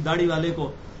کو، کسی داڑھی والے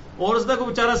کو، اور اس کو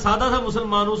بیچارہ سادہ تھا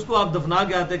مسلمان، اس کو آپ دفنا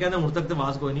کے آتے کہتے ہوں تک تو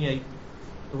آواز کوئی نہیں آئی،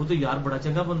 تو وہ تو یار بڑا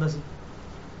چنگا بندہ سی.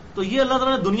 تو یہ اللہ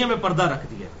تعالیٰ نے دنیا میں پردہ رکھ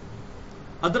دیا.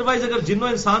 ادروائز اگر جنوں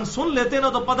انسان سن لیتے نا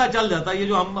تو پتہ چل جاتا. یہ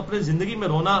جو ہم اپنے زندگی میں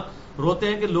روتے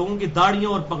ہیں کہ لوگوں کی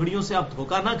داڑھیوں اور پگڑیوں سے آپ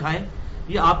دھوکہ نہ کھائیں،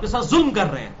 یہ آپ کے ساتھ ظلم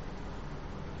کر رہے ہیں،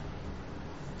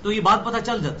 تو یہ بات پتہ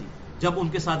چل جاتی جب ان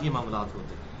کے ساتھ یہ معاملات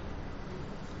ہوتے ہیں.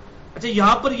 اچھا،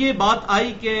 یہاں پر یہ بات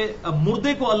آئی کہ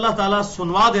مردے کو اللہ تعالیٰ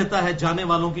سنوا دیتا ہے جانے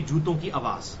والوں کی جوتوں کی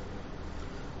آواز.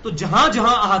 تو جہاں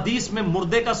جہاں احادیث میں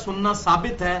مردے کا سننا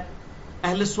ثابت ہے،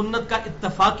 اہل سنت کا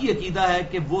اتفاقی عقیدہ ہے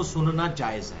کہ وہ سننا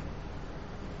جائز ہے،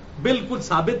 بالکل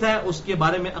ثابت ہے. اس کے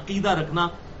بارے میں عقیدہ رکھنا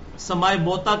سمائے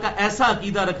موتا کا ایسا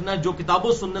عقیدہ رکھنا جو کتاب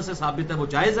و سنت سے ثابت ہے وہ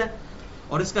جائز ہے،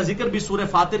 اور اس کا ذکر بھی سورہ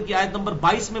فاطر کی آیت نمبر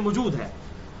 22 میں موجود ہے.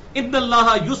 ان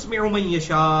اللہ یسمع من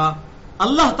یشاء،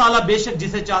 اللہ تعالیٰ بے شک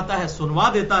جسے چاہتا ہے سنوا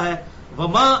دیتا ہے.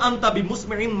 وما انت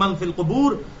بمسمع من فی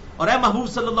القبور، اور اے محبوب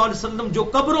صلی اللہ علیہ وسلم جو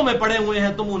قبروں میں پڑے ہوئے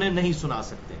ہیں تم انہیں نہیں سنا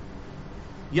سکتے.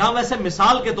 یہاں ویسے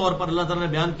مثال کے طور پر اللہ تعالیٰ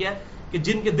نے بیان کیا ہے کہ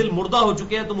جن کے دل مردہ ہو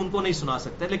چکے ہیں تم ان کو نہیں سنا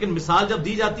سکتے، لیکن مثال جب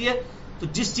دی جاتی ہے تو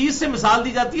جس چیز سے مثال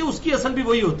دی جاتی ہے اس کی اصل بھی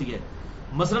وہی ہوتی ہے.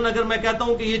 مثلا اگر میں کہتا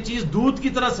ہوں کہ یہ چیز دودھ کی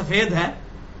طرح سفید ہے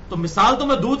تو مثال تو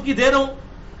میں دودھ کی دے رہا ہوں،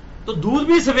 تو دودھ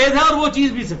بھی سفید ہے اور وہ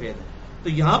چیز بھی سفید ہے. تو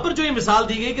یہاں پر جو یہ مثال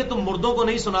دی گئی کہ تم مردوں کو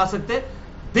نہیں سنا سکتے،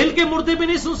 دل کے مردے بھی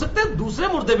نہیں سن سکتے، دوسرے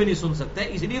مردے بھی نہیں سن سکتے،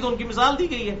 اس لیے تو ان کی مثال دی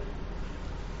گئی ہے.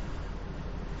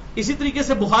 اسی طریقے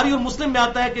سے بخاری اور مسلم میں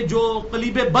آتا ہے کہ جو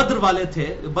قلیب بدر والے تھے،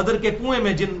 بدر کے کنویں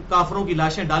میں جن کافروں کی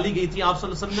لاشیں ڈالی گئی تھیں، آپ صلی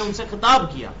اللہ علیہ وسلم نے ان سے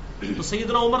خطاب کیا. تو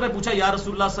سیدنا عمر نے پوچھا یا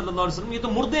رسول اللہ صلی اللہ علیہ وسلم یہ تو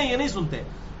مردے ہیں، یہ نہیں سنتے.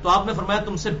 تو آپ نے فرمایا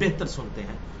تم سے بہتر سنتے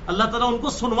ہیں. اللہ تعالیٰ ان کو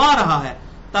سنوا رہا ہے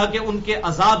تاکہ ان کے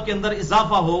عذاب کے اندر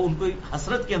اضافہ ہو، ان کو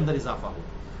حسرت کے اندر اضافہ ہو.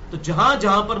 تو جہاں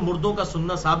جہاں پر مردوں کا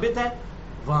سننا ثابت ہے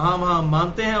وہاں وہاں ہم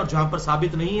مانتے ہیں، اور جہاں پر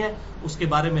ثابت نہیں ہے اس کے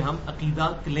بارے میں ہم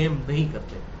عقیدہ کلیم نہیں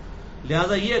کرتے.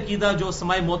 لہذا یہ عقیدہ جو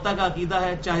سمائے موتا کا عقیدہ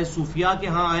ہے، چاہے صوفیاء کے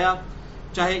ہاں آیا،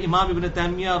 چاہے امام ابن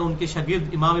تیمیہ اور ان کے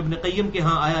شاگرد امام ابن قیم کے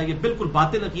ہاں آیا، یہ بالکل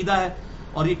باطل عقیدہ ہے،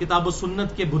 اور یہ کتاب و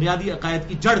سنت کے بنیادی عقائد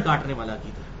کی جڑ کاٹنے والا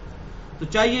عقیدہ ہے. تو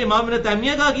چاہے یہ امام ابن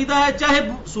تیمیہ کا عقیدہ ہے چاہے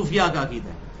صوفیاء کا عقیدہ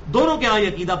ہے، دونوں کے ہاں یہ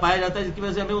عقیدہ پایا جاتا ہے، جس کی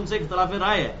وجہ سے ہمیں ان سے اختلاف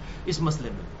رائے ہے اس مسئلے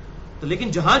میں. تو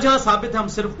لیکن جہاں جہاں ثابت ہے ہم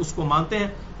صرف اس کو مانتے ہیں،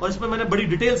 اور اس میں میں نے بڑی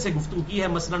ڈیٹیل سے گفتگو کی ہے.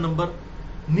 مسئلہ نمبر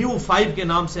نیو 5 کے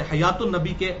نام سے حیات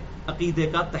النبی کے عقیدے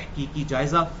کا تحقیقی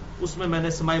جائزہ، اس میں میں نے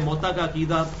سمائے موتا کا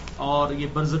عقیدہ اور یہ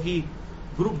برزخی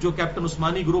گروپ جو کیپٹن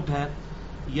عثمانی گروپ ہے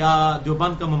یا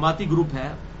دیوبند کا مماتی گروپ ہے،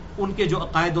 ان کے جو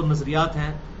عقائد اور نظریات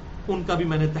ہیں ان کا بھی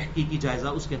میں نے تحقیقی جائزہ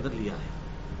اس کے اندر لیا ہے.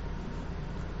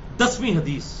 10ویں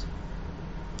حدیث،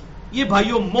 یہ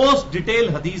بھائیوں موسٹ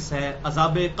ڈیٹیل حدیث ہے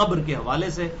عذاب قبر کے حوالے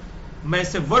سے. میں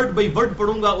اسے ورڈ بائی ورڈ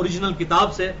پڑھوں گا اوریجنل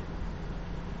کتاب سے.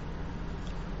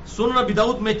 سنن ابی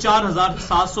داؤد میں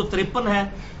 4753 ہے،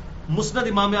 مسند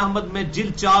امام احمد میں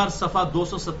جلد 4 صفحہ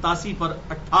 287 پر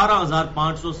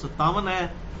 18557 ہے،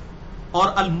 اور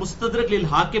المستدرک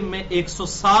للحاکم میں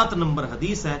 107 نمبر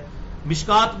حدیث ہے،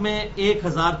 مشکات میں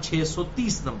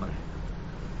 1630 نمبر ہے.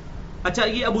 اچھا،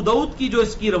 یہ ابو داؤد کی جو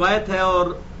اس کی روایت ہے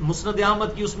اور مسند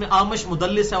احمد کی، اس میں آمش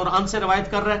مدلس ہے اور ان سے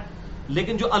روایت کر رہا ہے.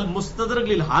 لیکن جو المستدرک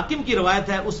للحاکم کی روایت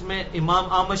ہے اس میں امام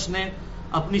آمش نے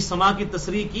اپنی سما کی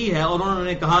تصریح کی ہے، اور انہوں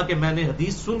نے کہا کہ میں نے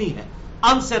حدیث سنی ہے،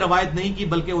 ان سے روایت نہیں کی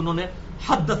بلکہ انہوں نے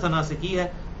حدثنا سے کی ہے.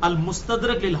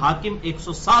 المستدرک للحاکم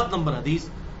 107 نمبر حدیث،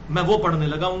 میں وہ پڑھنے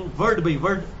لگا ہوں ورڈ بائی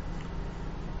ورڈ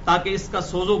تاکہ اس کا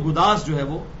سوز و گداز جو ہے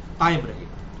وہ قائم رہے.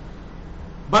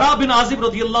 برا بن عازب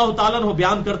رضی اللہ تعالیٰ عنہ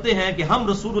بیان کرتے ہیں کہ ہم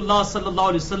رسول اللہ صلی اللہ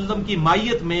علیہ وسلم کی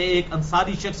مائیت میں ایک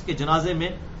انصاری شخص کے جنازے میں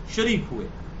شریک ہوئے.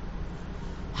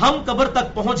 ہم قبر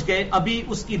تک پہنچ گئے، ابھی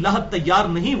اس کی لحد تیار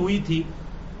نہیں ہوئی تھی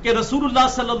کہ رسول اللہ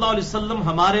صلی اللہ علیہ وسلم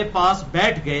ہمارے پاس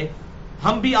بیٹھ گئے.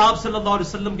 ہم بھی آپ صلی اللہ علیہ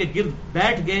وسلم کے گرد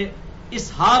بیٹھ گئے،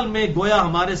 اس حال میں گویا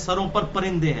ہمارے سروں پر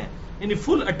پرندے ہیں، یعنی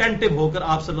فل اٹینٹو ہو کر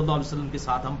آپ صلی اللہ علیہ وسلم کے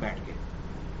ساتھ ہم بیٹھ گئے.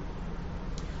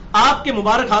 آپ کے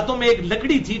مبارک ہاتھوں میں ایک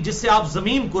لکڑی تھی جس سے آپ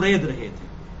زمین کورید رہے تھے.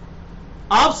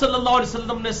 آپ صلی اللہ علیہ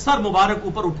وسلم نے سر مبارک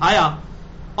اوپر اٹھایا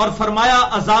اور فرمایا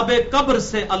عذاب قبر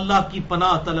سے اللہ کی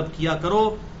پناہ طلب کیا کرو.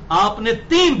 آپ نے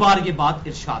 3 بار یہ بات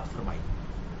ارشاد فرمائی.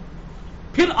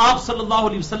 پھر آپ صلی اللہ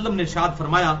علیہ وسلم نے ارشاد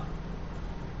فرمایا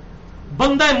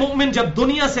بندہ مومن جب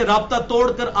دنیا سے رابطہ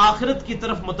توڑ کر آخرت کی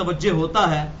طرف متوجہ ہوتا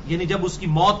ہے، یعنی جب اس کی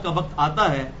موت کا وقت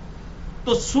آتا ہے،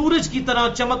 تو سورج کی طرح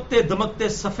چمکتے دمکتے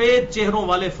سفید چہروں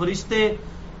والے فرشتے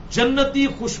جنتی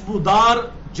خوشبودار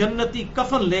جنتی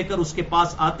کفن لے کر اس کے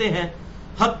پاس آتے ہیں،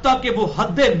 حتیٰ کہ وہ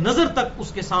حد نظر تک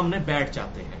اس کے سامنے بیٹھ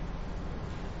جاتے ہیں.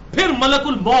 پھر ملک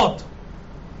الموت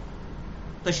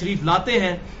تشریف لاتے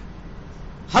ہیں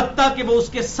حتیٰ کہ وہ اس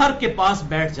کے سر کے پاس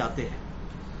بیٹھ جاتے ہیں.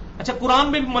 اچھا،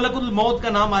 قرآن میں بھی ملک الموت کا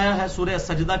نام آیا ہے، سورہ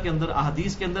سجدہ کے اندر،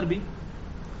 احادیث کے اندر بھی.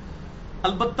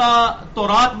 البتہ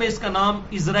تورات میں اس کا نام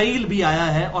اسرائیل بھی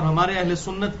آیا ہے، اور ہمارے اہل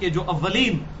سنت کے جو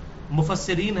اولین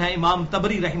مفسرین ہیں امام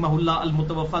طبری رحمہ اللہ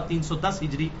المتوفى 310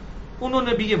 ہجری، انہوں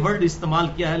نے بھی یہ ورڈ استعمال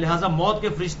کیا ہے. لہٰذا موت کے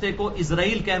فرشتے کو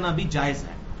اسرائیل کہنا بھی جائز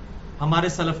ہے ہمارے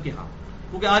سلف کے ہاں،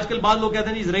 کیونکہ آج کل بعض لوگ کہتے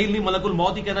ہیں اسرائیل نہیں ملک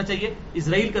الموت ہی کہنا چاہیے.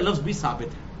 اسرائیل کا لفظ بھی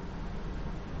ثابت ہے.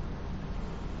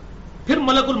 پھر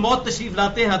ملک الموت تشریف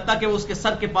لاتے ہیں حتیٰ کہ وہ اس کے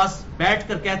سر کے پاس بیٹھ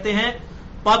کر کہتے ہیں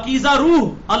پاکیزہ روح،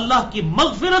 اللہ کی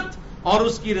مغفرت اور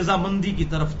اس کی رضامندی کی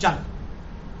طرف چل.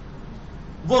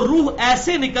 وہ روح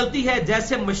ایسے نکلتی ہے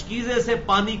جیسے مشکیزے سے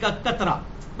پانی کا قطرہ،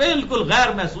 بالکل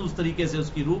غیر محسوس طریقے سے اس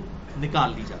کی روح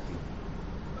نکال لی جاتی ہے.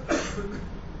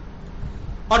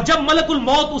 اور جب ملک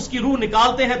الموت اس کی روح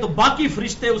نکالتے ہیں تو باقی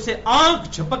فرشتے اسے آنکھ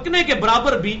جھپکنے کے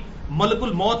برابر بھی ملک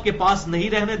الموت کے پاس نہیں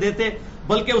رہنے دیتے،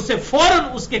 بلکہ اسے فوراً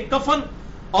اس کے کفن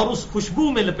اور اس خوشبو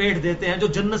میں لپیٹ دیتے ہیں جو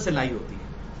جنت سے لائی ہوتی ہے.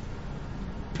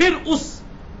 پھر اس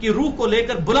کی روح کو لے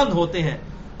کر بلند ہوتے ہیں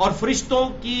اور فرشتوں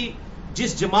کی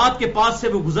جس جماعت کے پاس سے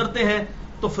وہ گزرتے ہیں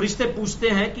تو فرشتے پوچھتے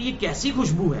ہیں کہ یہ کیسی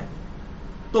خوشبو ہے،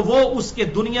 تو وہ اس کے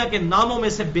دنیا کے ناموں میں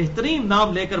سے بہترین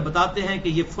نام لے کر بتاتے ہیں کہ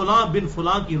یہ فلاں بن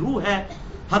فلاں کی روح ہے،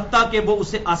 حتیٰ کہ وہ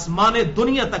اسے آسمان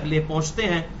دنیا تک لے پہنچتے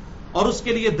ہیں اور اس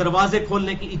کے لیے دروازے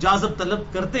کھولنے کی اجازت طلب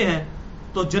کرتے ہیں.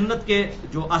 تو جنت کے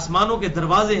جو آسمانوں کے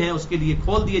دروازے ہیں اس کے لیے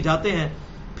کھول دیے جاتے ہیں.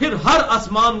 پھر ہر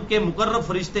آسمان کے مقرب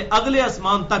فرشتے اگلے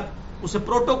آسمان تک اسے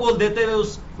پروٹوکول دیتے ہوئے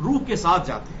اس روح کے ساتھ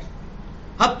جاتے ہیں،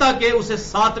 حتیٰ کہ اسے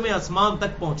 7ویں آسمان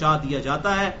تک پہنچا دیا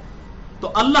جاتا ہے.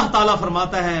 تو اللہ تعالیٰ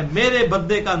فرماتا ہے میرے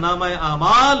بندے کا نامہ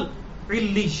اعمال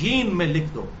علیین میں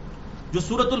لکھ دو، جو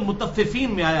سورۃ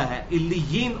المطففین میں آیا ہے.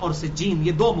 علیین اور سجین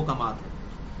یہ 2 مقامات ہیں.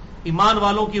 ایمان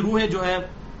والوں کی روحیں جو ہے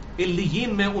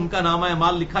علیین میں ان کا نامہ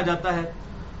اعمال لکھا جاتا ہے،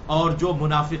 اور جو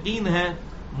منافقین ہیں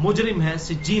مجرم ہیں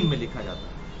سجین میں لکھا جاتا ہے.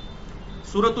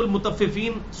 سورۃ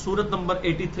المطففین سورت نمبر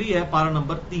 83 ہے، پارہ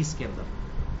نمبر 30 کے اندر.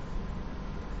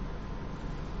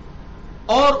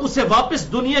 اور اسے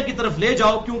واپس دنیا کی طرف لے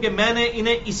جاؤ کیونکہ میں نے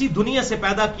انہیں اسی دنیا سے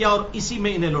پیدا کیا اور اسی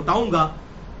میں انہیں لوٹاؤں گا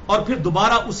اور پھر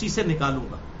دوبارہ اسی سے نکالوں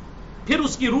گا. پھر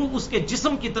اس کی روح اس کے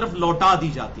جسم کی طرف لوٹا دی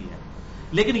جاتی ہے.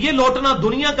 لیکن یہ لوٹنا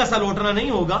دنیا کا سا لوٹنا نہیں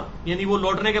ہوگا، یعنی وہ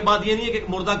لوٹنے کے بعد یہ نہیں ہے کہ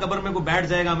مردہ قبر میں کوئی بیٹھ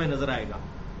جائے گا ہمیں نظر آئے گا.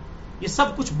 یہ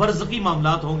سب کچھ برزخی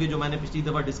معاملات ہوں گے جو میں نے پچھلی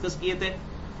دفعہ ڈسکس کیے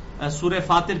تھے سورہ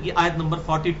فاطر کی آیت نمبر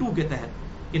 42 کے تحت،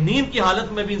 کہ نیند کی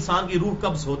حالت میں بھی انسان کی روح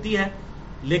قبض ہوتی ہے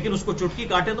لیکن اس کو چٹکی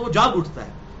کاٹے تو وہ جاگ اٹھتا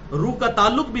ہے. روح کا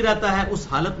تعلق بھی رہتا ہے اس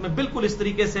حالت میں بالکل اس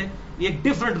طریقے سے. یہ ایک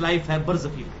ڈیفرنٹ لائف ہے،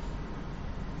 برزخی لائف.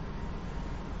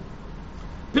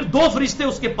 پھر 2 فرشتے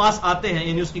اس کے پاس آتے ہیں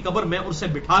یعنی اس کی قبر میں، اور اسے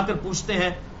بٹھا کر پوچھتے ہیں.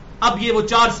 اب یہ وہ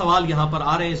 4 سوال یہاں پر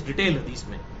آ رہے ہیں اس ڈیٹیل حدیث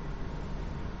میں.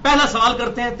 پہلا سوال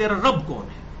کرتے ہیں تیرا رب کون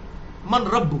ہے، من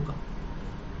ربو کا.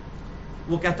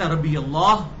 وہ کہتا ہے ربی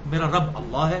اللہ، میرا رب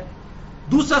اللہ ہے.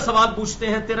 دوسرا سوال پوچھتے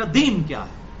ہیں تیرا دین کیا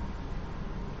ہے،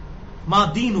 ما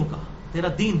دینو کا، تیرا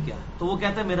دین کیا ہے. تو وہ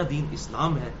کہتا ہے میرا دین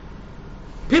اسلام ہے.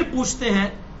 پھر پوچھتے ہیں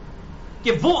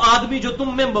کہ وہ آدمی جو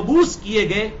تم میں مبعوث کیے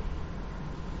گئے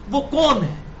وہ کون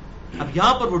ہے. اب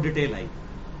یہاں پر وہ ڈیٹیل آئی،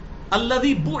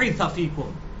 الذی بعث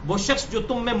فیکم، وہ شخص جو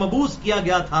تم میں مبعوث کیا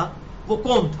گیا تھا وہ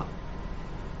کون تھا.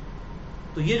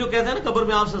 تو یہ جو کہتے ہیں نا قبر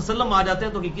میں آپ صلی اللہ علیہ وسلم آ جاتے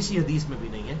ہیں، تو یہ کسی حدیث میں بھی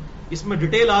نہیں ہے. اس میں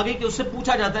ڈیٹیل آ گئی کہ اس سے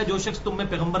پوچھا جاتا ہے جو شخص تم میں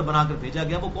پیغمبر بنا کر بھیجا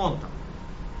گیا وہ کون تھا.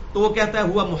 تو وہ کہتا ہے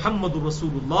ہوا محمد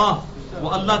رسول اللہ، وہ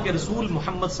اللہ کے رسول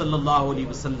محمد صلی اللہ علیہ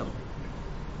وسلم.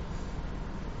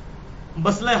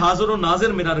 مسئلہ حاضر و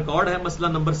ناظر میرا ریکارڈ ہے، مسئلہ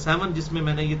نمبر 7، جس میں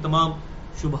میں نے یہ تمام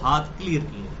شبہات کلیئر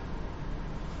کیے ہیں.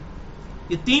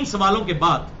 یہ 3 سوالوں کے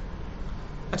بعد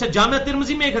اچھا جامعہ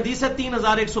ترمذی میں ایک حدیث ہے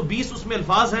 3120، اس میں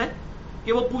الفاظ ہیں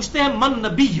کہ وہ پوچھتے ہیں من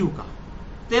نبیو کا،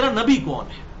 تیرا نبی کون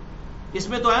ہے. اس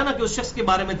میں تو ہے نا کہ اس شخص کے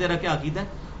بارے میں تیرا کیا عقیدہ ہے،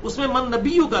 اس میں من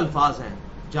نبیو کا الفاظ ہیں.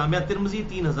 جامعہ ترمذی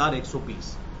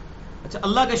 3120. اچھا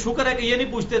اللہ کا شکر ہے کہ یہ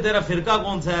نہیں پوچھتے تیرا فرقہ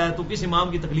کون سا ہے، تو کس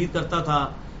امام کی تقلید کرتا تھا،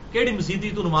 کیڑی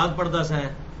مسیتی تو نماز پڑھتا سا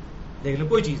ہے. دیکھ لو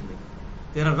کوئی چیز نہیں.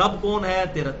 تیرا رب کون ہے،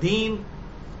 تیرا دین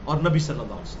اور نبی صلی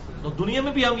اللہ علیہ وسلم. تو دنیا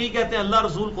میں بھی ہم یہی کہتے ہیں اللہ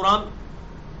رسول قرآن،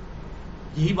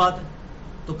 یہی بات ہے.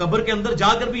 تو قبر کے اندر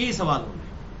جا کر بھی یہی سوال ہوں گے.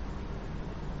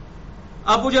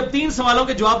 اب وہ جب 3 سوالوں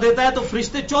کے جواب دیتا ہے تو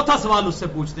فرشتے 4تھا سوال اس سے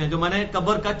پوچھتے ہیں، جو میں نے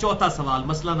قبر کا 4تھا سوال،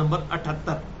 مسئلہ نمبر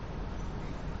 78.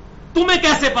 تمہیں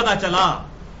کیسے پتا چلا،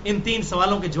 ان 3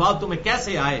 سوالوں کے جواب تمہیں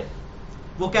کیسے آئے.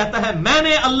 وہ کہتا ہے میں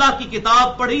نے اللہ کی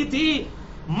کتاب پڑھی تھی،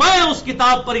 میں اس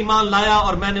کتاب پر ایمان لایا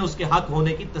اور میں نے اس کے حق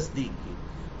ہونے کی تصدیق کی.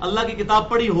 اللہ کی کتاب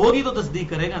پڑھی ہوگی تو تصدیق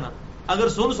کرے گا نا. اگر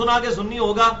سنا کے سننی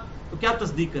ہوگا تو کیا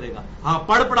تصدیق کرے گا. ہاں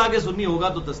پڑھا کے سننی ہوگا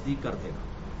تو تصدیق کر دے گا.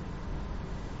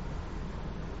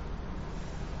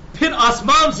 پھر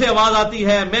آسمان سے آواز آتی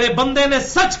ہے میرے بندے نے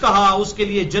سچ کہا، اس کے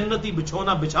لیے جنتی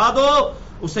بچھونا بچھا دو،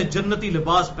 اسے جنتی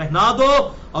لباس پہنا دو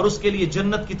اور اس کے لیے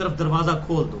جنت کی طرف دروازہ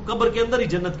کھول دو. قبر کے اندر ہی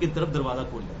جنت کی طرف دروازہ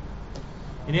کھول دو.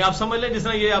 یعنی آپ سمجھ لیں جس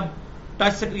طرح یہ اب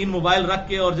ٹچ سکرین موبائل رکھ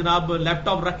کے اور جناب لیپ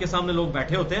ٹاپ رکھ کے سامنے لوگ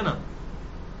بیٹھے ہوتے ہیں نا،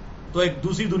 تو ایک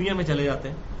دوسری دنیا میں چلے جاتے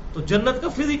ہیں. تو جنت کا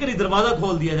فزیکلی دروازہ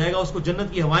کھول دیا جائے گا، اس کو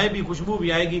جنت کی ہوائیں بھی، خوشبو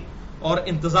بھی آئے گی اور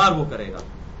انتظار وہ کرے گا.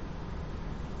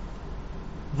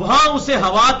 وہاں اسے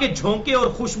ہوا کے جھونکے اور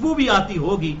خوشبو بھی آتی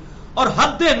ہوگی اور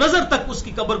حد نظر تک اس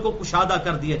کی قبر کو کشادہ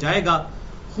کر دیا جائے گا.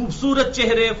 خوبصورت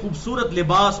چہرے، خوبصورت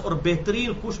لباس اور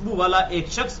بہترین خوشبو والا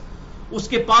ایک شخص اس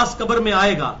کے پاس قبر میں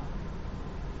آئے گا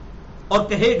اور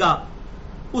کہے گا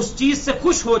اس چیز سے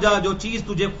خوش ہو جا جو چیز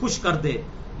تجھے خوش کر دے.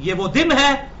 یہ وہ دن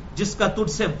ہے جس کا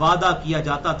تجھ سے وعدہ کیا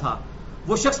جاتا تھا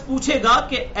وہ شخص پوچھے گا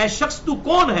کہ اے شخص تو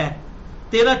کون ہے؟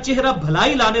 تیرا چہرہ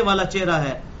بھلائی لانے والا چہرہ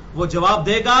ہے. وہ جواب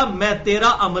دے گا میں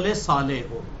تیرا عمل صالح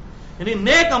ہوں. یعنی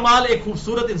نیک عمال ایک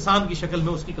خوبصورت انسان کی شکل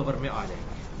میں اس کی قبر میں آ جائے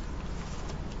گا.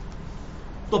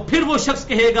 تو پھر وہ شخص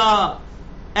کہے گا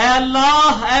اے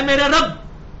اللہ، اے میرے رب،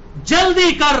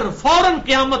 جلدی کر، فوراً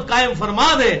قیامت قائم فرما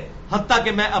دے حتیٰ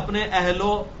کہ میں اپنے اہل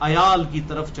و عیال کی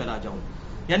طرف چلا جاؤں.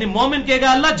 یعنی مومن کہے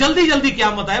گا اللہ جلدی جلدی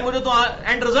قیامت آئے، مجھے تو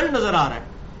اینڈ رزلٹ نظر آ رہا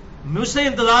ہے، مجھ سے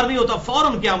انتظار نہیں ہوتا،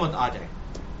 فوراً قیامت آ جائے.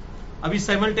 ابھی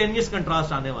سائملٹینیس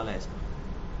کنٹراسٹ آنے والا ہے اس کا.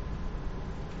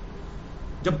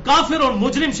 جب کافر اور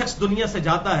مجرم شخص دنیا سے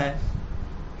جاتا ہے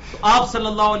تو آپ صلی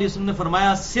اللہ علیہ وسلم نے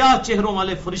فرمایا سیاہ چہروں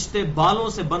والے فرشتے بالوں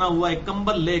سے بنا ہوا ایک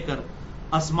کمبل لے کر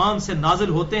آسمان سے نازل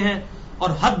ہوتے ہیں اور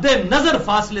حد نظر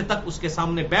فاصلے تک اس کے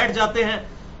سامنے بیٹھ جاتے ہیں.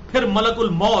 پھر ملک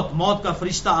الموت، موت کا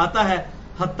فرشتہ آتا ہے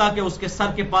حتیٰ کہ اس کے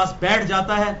سر کے پاس بیٹھ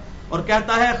جاتا ہے اور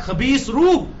کہتا ہے خبیث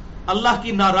روح، اللہ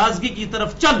کی ناراضگی کی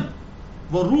طرف چل.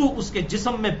 وہ روح اس کے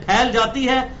جسم میں پھیل جاتی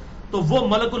ہے تو وہ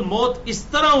ملک الموت اس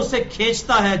طرح اسے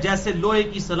کھینچتا ہے جیسے لوہے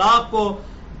کی سلاخ کو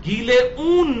گیلے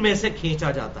اون میں سے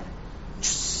کھینچا جاتا ہے،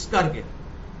 چھس کر کے.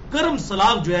 گرم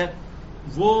سلاخ جو ہے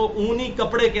وہ اونی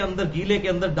کپڑے کے اندر گیلے کے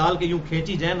اندر ڈال کے یوں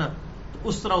کھینچی جائے نا تو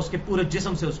اس طرح اس کے پورے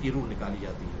جسم سے اس کی روح نکالی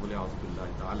جاتی ہے. بولے اعوذ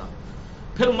باللہ تعالی.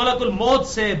 پھر ملک الموت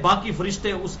سے باقی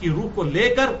فرشتے اس کی روح کو لے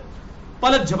کر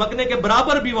پلک جھپکنے کے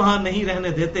برابر بھی وہاں نہیں رہنے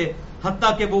دیتے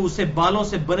حتیٰ کہ وہ اسے بالوں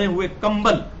سے بنے ہوئے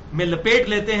کمبل میں لپیٹ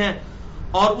لیتے ہیں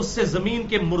اور اس سے زمین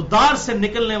کے مردار سے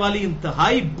نکلنے والی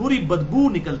انتہائی بری بدبو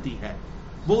نکلتی ہے.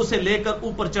 وہ اسے لے کر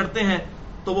اوپر چڑھتے ہیں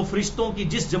تو وہ فرشتوں کی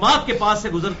جس جماعت کے پاس سے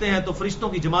گزرتے ہیں تو فرشتوں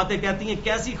کی جماعتیں کہتی ہیں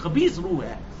کیسی خبیث روح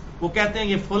ہے. وہ کہتے ہیں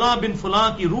یہ فلاں بن فلاں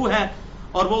کی روح ہے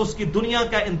اور وہ اس کی دنیا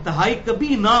کا انتہائی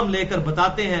کبھی نام لے کر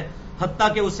بتاتے ہیں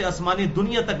حتیٰ کہ اسے آسمانی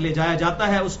دنیا تک لے جایا جاتا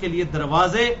ہے. اس کے لیے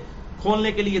دروازے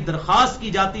کھولنے کے لیے درخواست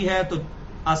کی جاتی ہے تو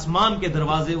آسمان کے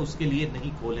دروازے اس کے لیے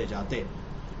نہیں کھولے جاتے.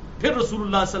 پھر رسول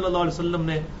اللہ صلی اللہ علیہ وسلم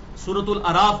نے سورۃ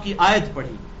الاعراف کی آیت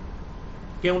پڑھی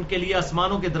کہ ان کے لیے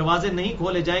آسمانوں کے دروازے نہیں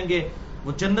کھولے جائیں گے،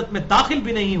 وہ جنت میں داخل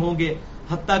بھی نہیں ہوں گے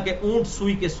حتیٰ کہ اونٹ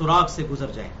سوئی کے سوراخ سے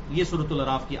گزر جائیں. یہ سورۃ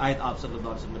الاعراف کی آیت آپ صلی اللہ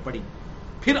علیہ وسلم نے پڑھی.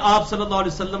 پھر آپ صلی اللہ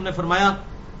علیہ وسلم نے فرمایا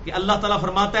کہ اللہ تعالیٰ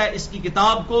فرماتا ہے اس کی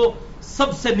کتاب کو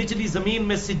سب سے نچلی زمین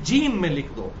میں سجین میں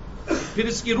لکھ دو. پھر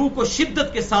اس کی روح کو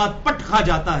شدت کے ساتھ پٹ کھا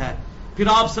جاتا ہے. پھر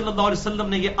آپ صلی اللہ علیہ وسلم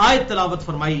نے یہ آیت تلاوت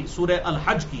فرمائی سورہ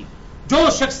الحج کی، جو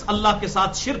شخص اللہ کے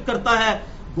ساتھ شرک کرتا ہے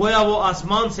گویا وہ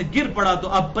آسمان سے گر پڑا تو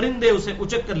اب پرندے اسے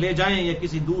اچک کر لے جائیں یا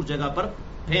کسی دور جگہ پر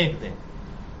پھینک دیں.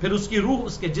 پھر اس کی روح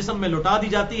اس کے جسم میں لوٹا دی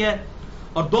جاتی ہے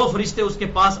اور دو فرشتے اس کے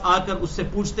پاس آ کر اس سے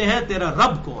پوچھتے ہیں تیرا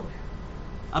رب کون ہے؟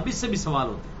 اب اس سے بھی سوال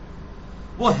ہوتے ہیں.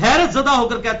 وہ حیرت زدہ ہو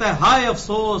کر کہتا ہے ہائے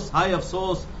افسوس، ہائے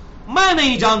افسوس، میں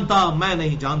نہیں جانتا، میں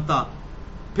نہیں جانتا.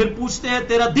 پھر پوچھتے ہیں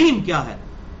تیرا دین کیا ہے؟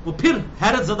 وہ پھر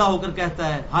حیرت زدہ ہو کر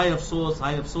کہتا ہے ہائے افسوس،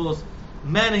 ہائے افسوس،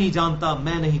 میں نہیں جانتا،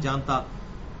 میں نہیں جانتا.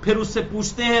 پھر اس سے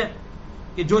پوچھتے ہیں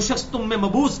کہ جو شخص تم میں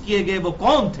مبعوث کیے گئے وہ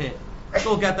کون تھے؟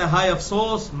 تو کہتا ہے ہائے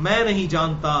افسوس، میں نہیں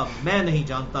جانتا، میں نہیں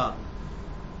جانتا.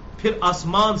 پھر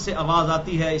آسمان سے آواز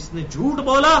آتی ہے اس نے جھوٹ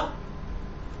بولا،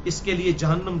 اس کے لیے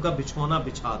جہنم کا بچھونا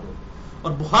بچھا دو.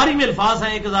 اور بخاری میں الفاظ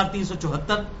ہیں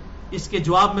 1374. اس کے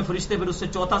جواب میں فرشتے پھر اس سے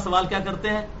چوتھا سوال کیا کرتے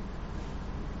ہیں؟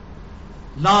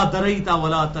 لا دریتا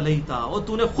ولا تلیتا. اور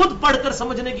تو نے خود پڑھ کر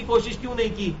سمجھنے کی کوشش کیوں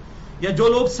نہیں کی؟ یا جو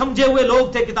لوگ سمجھے ہوئے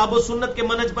لوگ تھے، کتاب و سنت کے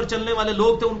منہج پر چلنے والے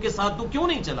لوگ تھے، ان کے ساتھ تو کیوں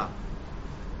نہیں چلا؟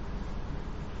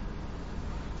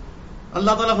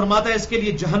 اللہ تعالیٰ فرماتا ہے اس کے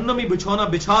لیے جہنمی بچھونا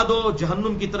بچھا دو،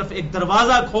 جہنم کی طرف ایک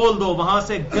دروازہ کھول دو، وہاں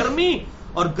سے گرمی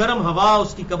اور گرم ہوا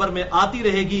اس کی قبر میں آتی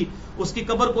رہے گی. اس کی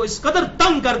قبر کو اس قدر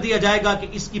تنگ کر دیا جائے گا کہ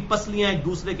اس کی پسلیاں ایک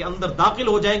دوسرے کے اندر داخل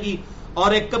ہو جائیں گی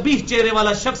اور ایک قبیح چہرے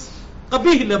والا شخص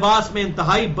قبیح لباس میں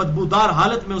انتہائی بدبودار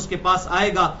حالت میں اس کے پاس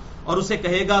آئے گا اور اسے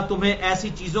کہے گا تمہیں ایسی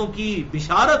چیزوں کی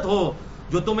بشارت ہو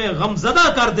جو تمہیں غمزدہ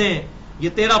کر دیں، یہ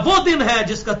تیرا وہ دن ہے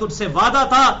جس کا تجھ سے وعدہ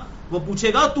تھا. وہ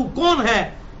پوچھے گا تو کون ہے؟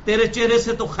 تیرے چہرے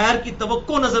سے تو خیر کی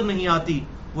توقع نظر نہیں آتی.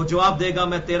 وہ جواب دے گا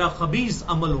میں تیرا خبیث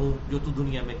عمل ہوں جو تو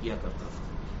دنیا میں کیا کرتا تھا.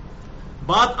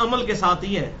 بات عمل کے ساتھ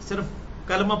ہی ہے، صرف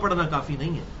کلمہ پڑھنا کافی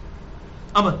نہیں ہے،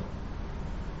 عمل.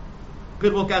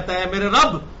 پھر وہ کہتا ہے میرے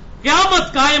رب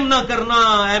قیامت قائم نہ کرنا،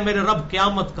 اے میرے رب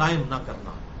قیامت قائم نہ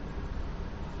کرنا.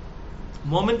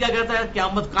 مومن کیا کہتا ہے؟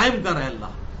 قیامت قائم کر رہے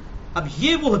اللہ. اب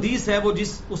یہ وہ حدیث ہے وہ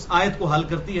جس اس آیت کو حل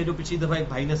کرتی ہے جو پچھلی دفعہ ایک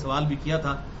بھائی نے سوال بھی کیا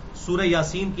تھا. سورہ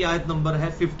یاسین کی آیت نمبر ہے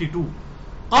 52.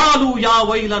 قالوا یا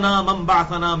ویلنا من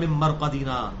بعثنا من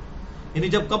مرقدنا. یعنی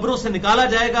جب قبروں سے نکالا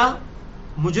جائے گا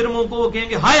مجرموں کو، وہ کہیں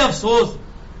گے ہائے افسوس،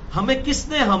 ہمیں کس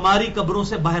نے ہماری قبروں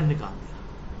سے باہر نکال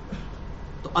دیا.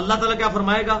 تو اللہ تعالیٰ کیا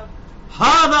فرمائے گا؟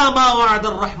 ھذا ما وعد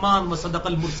الرحمن وصدق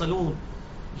المرسلون.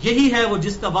 یہی ہے وہ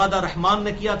جس کا وعدہ رحمان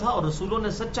نے کیا تھا اور رسولوں نے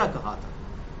سچا کہا تھا.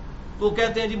 تو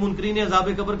کہتے ہیں جی منکرین عذاب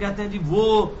قبر کہتے ہیں جی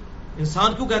وہ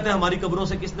انسان کیوں کہتے ہیں ہماری قبروں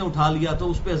سے کس نے اٹھا لیا، تو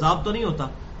اس پہ عذاب تو نہیں ہوتا؟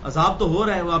 عذاب تو ہو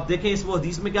رہا ہے. آپ دیکھیں اس وہ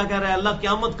حدیث میں کیا کہہ رہا ہے، اللہ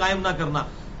قیامت قائم نہ کرنا،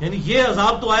 یعنی یہ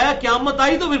عذاب تو آیا، قیامت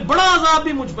آئی تو پھر بڑا عذاب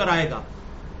بھی مجھ پر آئے گا.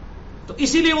 تو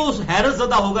اسی لیے وہ اس حیرت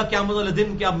زدہ ہوگا قیامت والے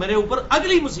دن کہ اب میرے اوپر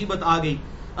اگلی مصیبت آ گئی،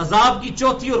 عذاب کی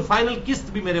چوتھی اور فائنل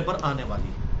قسط بھی میرے پر آنے والی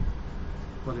ہے.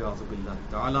 والعیاذ باللہ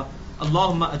تعالی.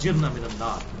 اللہم اجرنا من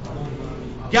النار.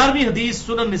 11ویں حدیث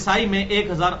سنن نسائی میں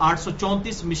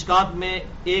 1834، مشکات میں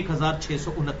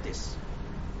 1629.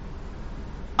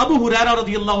 ابو ہریرہ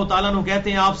رضی اللہ تعالیٰ عنہ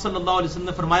کہتے ہیں آپ صلی اللہ علیہ وسلم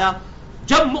نے فرمایا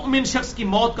جب مؤمن شخص کی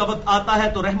موت کا وقت آتا ہے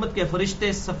تو رحمت کے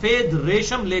فرشتے سفید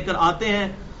ریشم لے کر آتے ہیں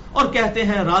اور کہتے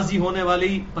ہیں راضی ہونے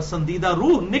والی پسندیدہ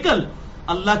روح نکل،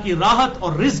 اللہ کی راحت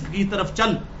اور رزق کی طرف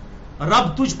چل،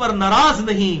 رب تجھ پر ناراض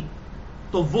نہیں.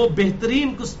 تو وہ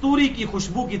بہترین کستوری کی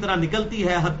خوشبو کی طرح نکلتی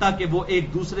ہے حتیٰ کہ وہ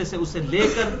ایک دوسرے سے اسے لے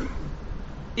کر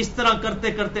اس طرح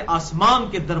کرتے کرتے آسمان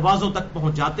کے دروازوں تک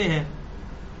پہنچ جاتے ہیں.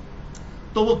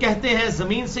 تو وہ کہتے ہیں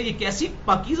زمین سے یہ کیسی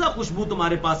پاکیزہ خوشبو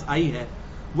تمہارے پاس آئی ہے.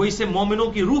 وہ اسے مومنوں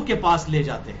کی روح کے پاس لے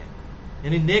جاتے ہیں،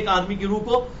 یعنی نیک آدمی کی روح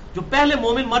کو، جو پہلے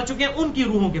مومن مر چکے ہیں ان کی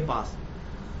روحوں کے پاس.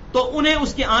 تو انہیں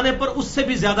اس کے آنے پر اس سے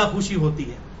بھی زیادہ خوشی ہوتی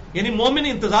ہے، یعنی مومن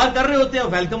انتظار کر رہے ہوتے ہیں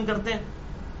اور ویلکم کرتے ہیں.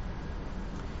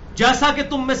 جیسا کہ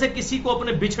تم میں سے کسی کو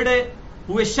اپنے بچھڑے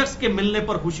ہوئے شخص کے ملنے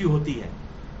پر خوشی ہوتی ہے.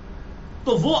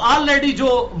 تو وہ آلریڈی جو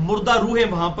مردہ روحیں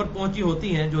وہاں پر پہنچی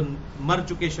ہوتی ہیں، جو مر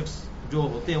چکے شخص جو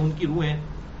ہوتے ہیں ان کی روحیں،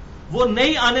 وہ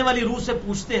نئی آنے والی روح سے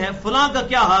پوچھتے ہیں فلاں کا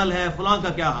کیا حال ہے، فلاں کا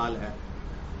کیا حال ہے.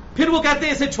 پھر وہ کہتے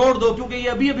ہیں اسے چھوڑ دو کیونکہ یہ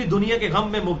ابھی ابھی دنیا کے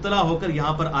غم میں مبتلا ہو کر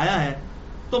یہاں پر آیا ہے.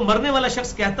 تو مرنے والا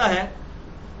شخص کہتا ہے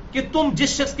کہ تم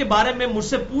جس شخص کے بارے میں مجھ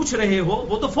سے پوچھ رہے ہو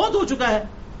وہ تو فوت ہو چکا ہے،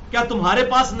 کیا تمہارے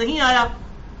پاس نہیں آیا؟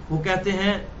 وہ کہتے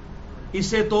ہیں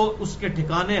اسے تو اس کے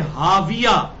ٹھکانے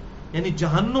ہاویہ یعنی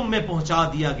جہنم میں پہنچا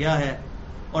دیا گیا ہے.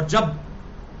 اور جب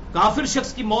کافر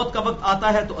شخص کی موت کا وقت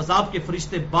آتا ہے تو عذاب کے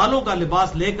فرشتے بالوں کا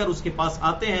لباس لے کر اس کے پاس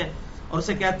آتے ہیں اور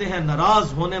اسے کہتے ہیں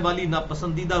ناراض ہونے والی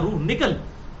ناپسندیدہ روح نکل،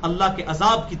 اللہ کے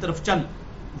عذاب کی طرف چل.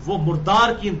 وہ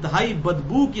مردار کی انتہائی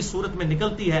بدبو کی صورت میں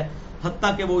نکلتی ہے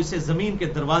حتیٰ کہ وہ اسے زمین کے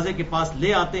دروازے کے پاس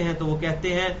لے آتے ہیں تو وہ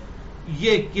کہتے ہیں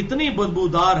یہ کتنی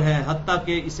بدبودار ہے، حتیٰ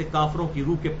کہ اسے کافروں کی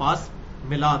روح کے پاس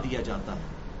ملا دیا جاتا ہے.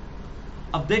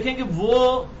 اب دیکھیں کہ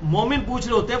وہ مومن پوچھ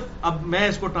رہے ہوتے ہیں، اب میں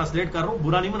اس کو ٹرانسلیٹ کر رہا ہوں،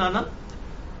 برا نہیں منانا.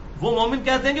 وہ مومن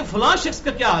کہتے ہیں کہ فلاں شخص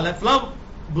کا کیا حال ہے، فلاں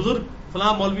بزرگ،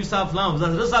 فلاں مولوی صاحب، فلاں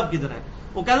حضرت صاحب کدھر ہیں؟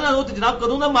 وہ کہتے ہیں وہ تو جناب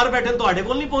کدوں نہ مار بیٹھے تو آڈے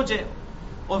کول نہیں پہنچے.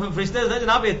 اور پھر فرشتے ہیں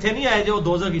جناب اتنے نہیں آئے جو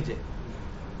دوزخ ہی تھے،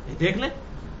 دیکھ لیں.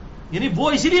 یعنی وہ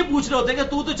اسی لیے پوچھ رہے ہوتے ہیں کہ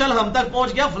تو چل ہم تک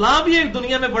پہنچ گیا، فلاں بھی ایک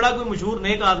دنیا میں بڑا کوئی مشہور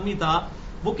نیک آدمی تھا،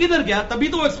 وہ کدھر گیا؟ تبھی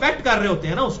تو وہ ایکسپیکٹ کر رہے ہوتے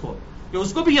ہیں نا اس کو کہ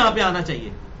اس کو بھی یہاں پہ آنا چاہیے.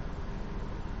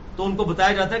 تو ان کو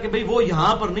بتایا جاتا ہے کہ بھئی وہ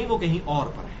یہاں پر نہیں، وہ کہیں اور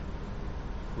پر ہے.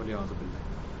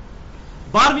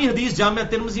 12ویں حدیث جامعہ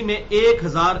ترمذی میں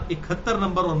 1071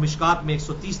 نمبر اور مشکات میں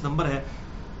 130 نمبر ہے.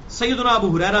 سیدنا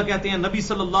ابو ہریرہ کہتے ہیں نبی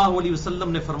صلی اللہ علیہ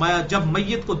وسلم نے فرمایا جب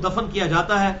میت کو دفن کیا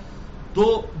جاتا ہے تو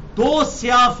 2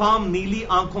 سیاہ فام نیلی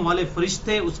آنکھوں والے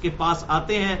فرشتے اس کے پاس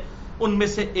آتے ہیں. ان میں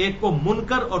سے ایک کو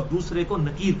منکر اور دوسرے کو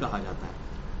نکیر کہا جاتا ہے.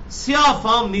 سیاہ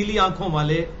فام نیلی آنکھوں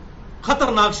والے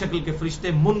خطرناک شکل کے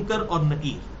فرشتے منکر اور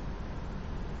نکیر.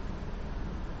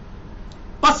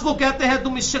 پس وہ کہتے ہیں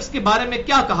تم اس شخص کے بارے میں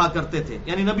کیا کہا کرتے تھے،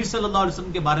 یعنی نبی صلی اللہ علیہ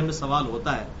وسلم کے بارے میں سوال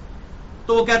ہوتا ہے.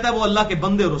 تو وہ کہتا ہے وہ اللہ کے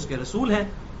بندے اور اس کے رسول ہیں.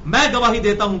 میں گواہی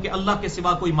دیتا ہوں کہ اللہ کے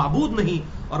سوا کوئی معبود نہیں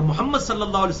اور محمد صلی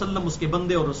اللہ علیہ وسلم اس کے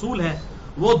بندے اور رسول ہیں.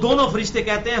 وہ دونوں فرشتے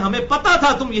کہتے ہیں ہمیں پتا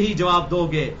تھا تم یہی جواب دو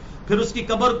گے. پھر اس کی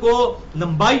قبر کو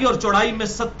لمبائی اور چوڑائی میں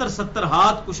 70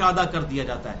 ہاتھ کشادہ کر دیا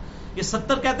جاتا ہے. یہ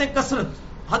 70 کہتے ہیں کثرت،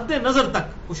 حد نظر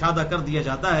تک کشادہ کر دیا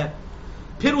جاتا ہے.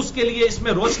 پھر اس کے لیے اس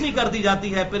میں روشنی کر دی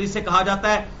جاتی ہے. پھر اسے کہا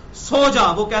جاتا ہے سو جا.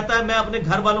 وہ کہتا ہے میں اپنے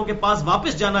گھر والوں کے پاس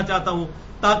واپس جانا چاہتا ہوں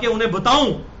تاکہ انہیں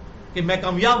بتاؤں کہ میں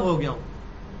کامیاب ہو گیا ہوں.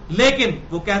 لیکن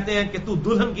وہ کہتے ہیں کہ تو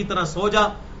دلہن کی طرح سو جا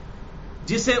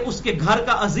جسے اس کے گھر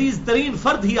کا عزیز ترین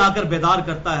فرد ہی آ کر بیدار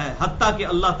کرتا ہے، حتیٰ کہ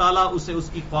اللہ تعالیٰ اسے اس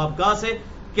کی خوابگاہ سے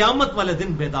قیامت والے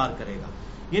دن بیدار کرے گا.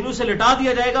 یعنی اسے لٹا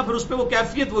دیا جائے گا، پھر اس پہ وہ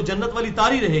کیفیت وہ جنت والی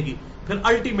تاری رہے گی، پھر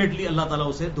الٹیمیٹلی اللہ تعالیٰ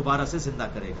اسے دوبارہ سے زندہ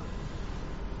کرے گا.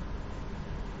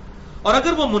 اور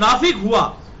اگر وہ منافق ہوا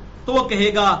تو وہ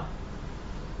کہے گا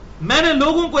میں نے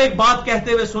لوگوں کو ایک بات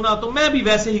کہتے ہوئے سنا تو میں بھی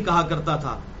ویسے ہی کہا کرتا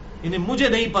تھا، یعنی مجھے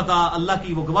نہیں پتا، اللہ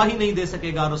کی وہ گواہی نہیں دے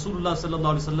سکے گا، رسول اللہ صلی اللہ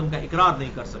علیہ وسلم کا اقرار نہیں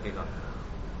کر سکے گا،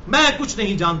 میں کچھ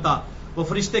نہیں جانتا. وہ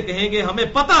فرشتے کہیں گے ہمیں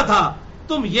پتا تھا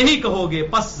تم یہی کہو گے.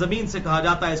 پس زمین سے کہا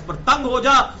جاتا ہے اس پر تنگ ہو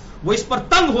جا. وہ اس پر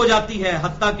تنگ ہو جاتی ہے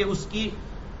حتیٰ کہ اس کی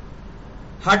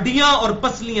ہڈیاں اور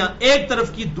پسلیاں ایک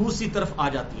طرف کی دوسری طرف آ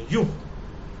جاتی ہیں، یوں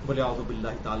بولے اعوذ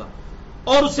باللہ تعالی.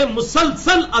 اور اسے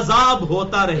مسلسل عذاب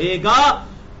ہوتا رہے گا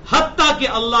حتیٰ کہ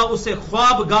اللہ اسے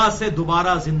خوابگاہ سے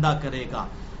دوبارہ زندہ کرے گا.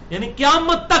 یعنی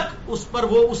قیامت تک اس پر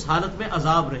وہ اس حالت میں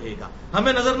عذاب رہے گا.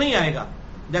 ہمیں نظر نہیں آئے گا.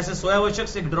 جیسے سویا ہوا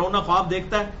شخص ایک ڈراؤنا خواب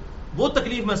دیکھتا ہے وہ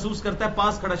تکلیف محسوس کرتا ہے,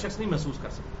 پاس کھڑا شخص نہیں محسوس کر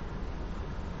سکتا.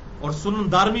 اور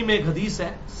سنن دارمی میں ایک حدیث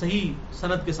ہے صحیح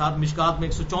سند کے ساتھ, مشکات میں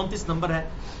 134 نمبر ہے,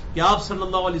 کہ آپ صلی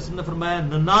اللہ علیہ وسلم نے فرمایا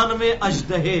 99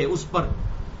 اژدہے اس پر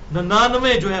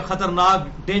 99 جو ہے خطرناک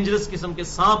ڈینجرس قسم کے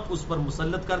سانپ اس پر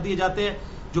مسلط کر دیے جاتے ہیں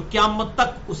جو قیامت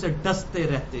تک اسے ڈستے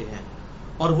رہتے ہیں,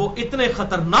 اور وہ اتنے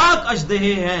خطرناک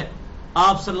اژدہے ہیں.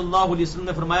 آپ صلی اللہ علیہ وسلم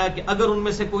نے فرمایا کہ اگر ان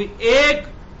میں سے کوئی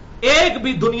ایک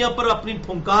بھی دنیا پر اپنی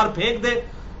پھنکار پھینک دے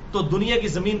تو دنیا کی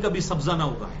زمین کا بھی سبزہ نہ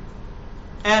ہوگا.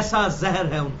 ایسا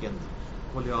زہر ہے ان کے اندر.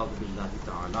 وَلِعَوْذُ بِاللَّهِ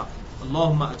تَعَالَى.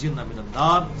 اللہم اجرنا من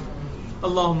النار,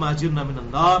 اللہم اجرنا من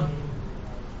النار.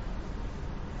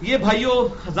 یہ بھائیوں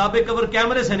عذاب قبر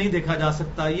کیمرے سے نہیں دیکھا جا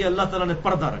سکتا, یہ اللہ تعالیٰ نے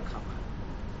پردہ رکھا ہوا ہے.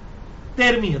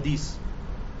 13ویں حدیث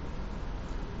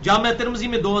جامع ترمذی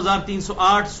میں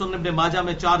 2308, سنن ابن ماجہ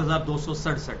میں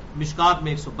 4267, مشکات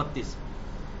میں 132.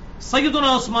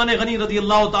 سیدنا عثمان غنی رضی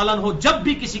اللہ تعالیٰ عنہ جب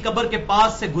بھی کسی قبر کے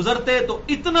پاس سے گزرتے تو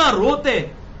اتنا روتے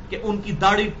کہ ان کی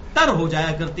داڑھی تر ہو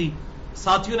جایا کرتی.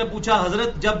 ساتھیوں نے پوچھا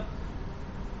حضرت جب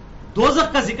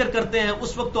دوزخ کا ذکر کرتے ہیں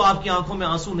اس وقت تو آپ کی آنکھوں میں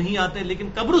آنسو نہیں آتے, لیکن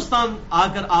قبرستان آ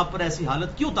کر آپ پر ایسی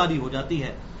حالت کیوں طاری ہو جاتی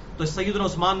ہے؟ تو سیدنا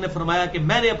عثمان نے فرمایا کہ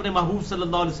میں نے اپنے محبوب صلی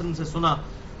اللہ علیہ وسلم سے سنا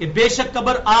کہ بے شک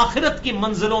قبر آخرت کی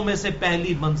منزلوں میں سے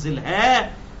پہلی منزل ہے,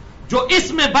 جو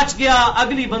اس میں بچ گیا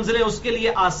اگلی منزلیں اس کے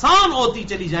لیے آسان ہوتی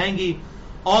چلی جائیں گی,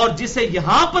 اور جسے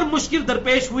یہاں پر مشکل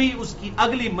درپیش ہوئی اس کی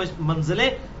اگلی منزلیں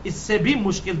اس سے بھی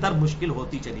مشکل در مشکل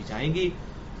ہوتی چلی جائیں گی.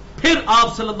 پھر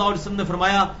آپ صلی اللہ علیہ وسلم نے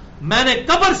فرمایا میں نے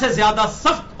قبر سے زیادہ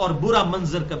سخت اور برا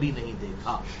منظر کبھی نہیں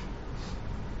دیکھا.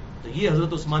 تو یہ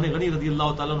حضرت عثمان غنی رضی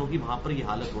اللہ تعالیٰ عنہ کی وہاں پر یہ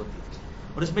حالت ہوتی تھی.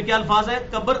 اور اس میں کیا الفاظ ہے؟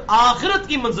 قبر آخرت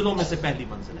کی منزلوں میں سے پہلی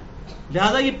منزل ہے.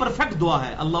 لہذا یہ پرفیکٹ دعا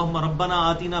ہے, اللہم ربنا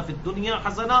آتینا فی الدنیا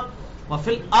حسنہ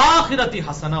وفی الآخرۃ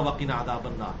حسنہ وقنا عذاب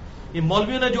النار. یہ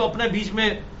مولویوں نے جو اپنے بیچ میں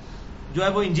جو ہے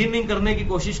وہ انجینئرنگ کرنے کی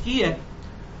کوشش کی ہے,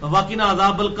 واقعنا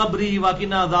عذاب القبری,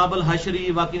 واقعنا عذاب الحشری,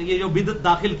 یہ جو بدعت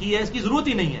داخل کی ہے اس کی ضرورت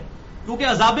ہی نہیں ہے, کیونکہ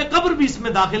عذاب قبر بھی اس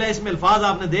میں داخل ہے. اس میں الفاظ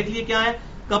آپ نے دیکھ لیے کیا ہے,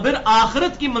 قبر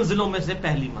آخرت کی منزلوں میں سے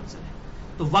پہلی منزل ہے.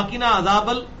 تو واقعنا عذاب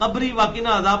القبری,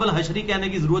 واقعنا عذاب الحشری کہنے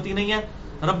کی ضرورت ہی نہیں ہے.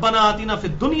 ربنا آتینا فی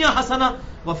الدنیا حسنہ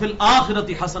وفی الآخرۃ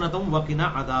حسنۃ وقنا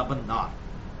عذاب النار.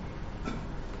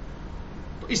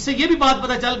 تو اس سے یہ بھی بات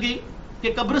پتہ چل گئی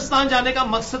کہ قبرستان جانے کا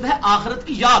مقصد ہے آخرت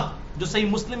کی یاد, جو صحیح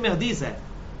مسلم میں حدیث ہے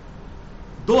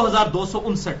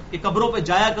 2259 کہ قبروں پہ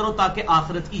جایا کرو تاکہ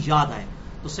آخرت کی یاد آئے.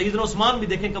 تو سیدنا عثمان بھی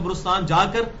دیکھیں قبرستان جا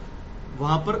کر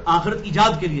وہاں پر آخرت کی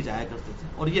یاد کے لیے جایا کرتے تھے,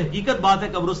 اور یہ حقیقت بات ہے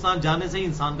قبرستان جانے سے ہی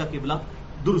انسان کا قبلہ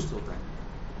درست ہوتا ہے.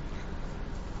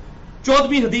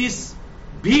 14ویں حدیث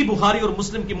بھی بخاری اور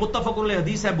مسلم کی متفق علیہ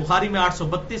حدیث ہے. بخاری میں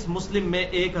 832, مسلم میں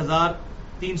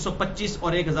 1325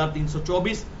 اور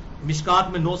 1324, مشکات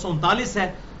میں 939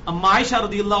 ہے. اما عائشہ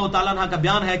رضی اللہ تعالیٰ عنہ کا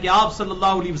بیان ہے کہ آپ صلی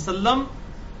اللہ علیہ وسلم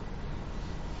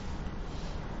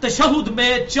تشہد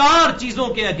میں 4 چیزوں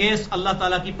کے اگینسٹ اللہ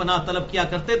تعالیٰ کی پناہ طلب کیا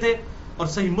کرتے تھے, اور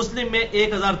صحیح مسلم میں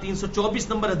 1324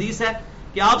 نمبر حدیث ہے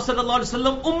کہ آپ صلی اللہ علیہ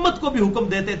وسلم امت کو بھی حکم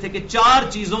دیتے تھے کہ 4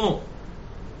 چیزوں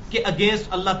کے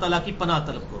اگینسٹ اللہ تعالیٰ کی پناہ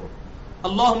طلب کرو.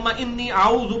 اللہم انی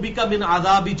اعوذ بک من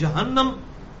عذاب جہنم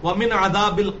ومن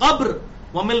عذاب القبر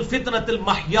ومن فتنۃ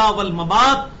المحیا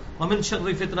والممات ومن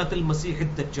شر فتنۃ المسیح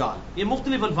الدجال. یہ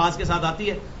مختلف الفاظ کے ساتھ آتی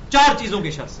ہے 4 چیزوں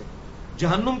کے شر سے,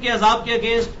 جہنم کے عذاب کے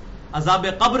اگینسٹ, عذاب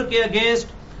قبر کے اگینسٹ,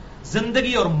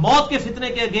 زندگی اور موت کے فتنے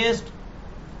کے اگینسٹ,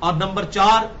 اور نمبر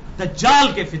 4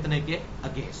 دجال کے فتنے کے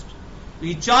اگینسٹ. تو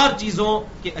یہ 4 چیزوں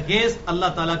کے اگینسٹ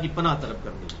اللہ تعالیٰ کی پناہ طلب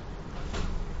کرنی.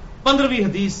 15ویں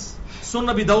حدیث سنن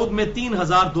ابی داؤد میں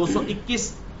 3221,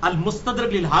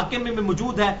 المستدرک للحاکم میں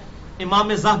موجود ہے.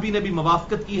 امام ذہبی نے بھی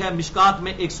موافقت کی ہے. مشکات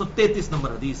میں 133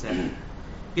 نمبر حدیث ہے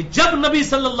کہ جب نبی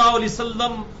صلی اللہ علیہ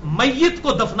وسلم میت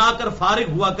کو دفنا کر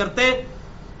فارغ ہوا کرتے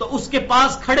تو اس کے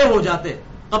پاس کھڑے ہو جاتے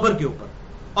قبر کے اوپر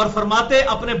اور فرماتے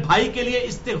اپنے بھائی کے لیے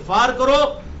استغفار کرو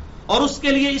اور اس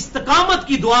کے لیے استقامت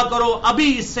کی دعا کرو, ابھی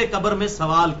اس سے قبر میں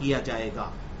سوال کیا جائے گا.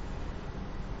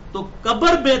 تو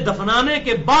قبر میں دفنانے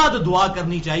کے بعد دعا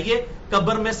کرنی چاہیے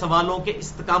قبر میں سوالوں کے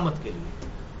استقامت کے لیے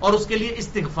اور اس کے لیے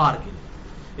استغفار کے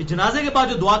لیے. جنازے کے بعد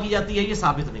جو دعا کی جاتی ہے یہ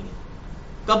ثابت نہیں ہے.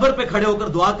 قبر پہ کھڑے ہو کر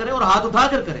دعا کریں اور ہاتھ اٹھا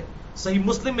کر کریں. صحیح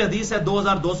مسلم میں حدیث ہے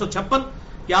 2256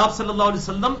 کہ آپ صلی اللہ علیہ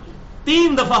وسلم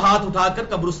 3 دفعہ ہاتھ اٹھا کر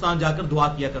قبرستان جا کر دعا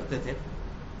کیا کرتے تھے.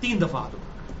 3 دفعہ ہاتھ اٹھا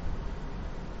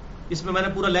کر. اس میں میں نے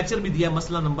پورا لیکچر بھی دیا,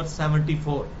 مسئلہ نمبر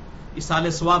 74 اصال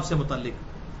ثواب سے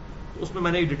متعلق, اس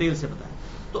میں نے یہ ڈیٹیل سے بتایا.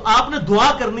 تو آپ نے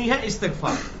دعا کرنی ہے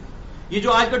استغفار. یہ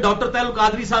جو آج کا ڈاکٹر طاہر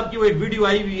القادری صاحب کی وہ ایک ویڈیو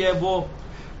آئی ہوئی ہے, وہ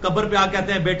قبر پہ آ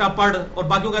کہتے ہیں بیٹا پڑھ، اور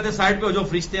باقیوں کہتے ہیں سائڈ پہ ہو جو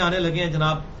فرشتے آنے لگے ہیں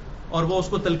جناب، اور وہ اس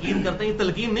کو تلقین کرتے ہیں. یہ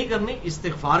تلقین نہیں کرنی،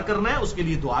 استغفار کرنا ہے، اس کے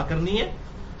لیے دعا کرنی ہے.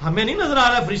 ہمیں نہیں نظر آ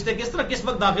رہا ہے فرشتے کس طرح کس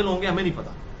وقت داخل ہوں گے، ہمیں نہیں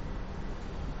پتا.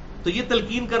 تو یہ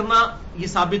تلقین کرنا یہ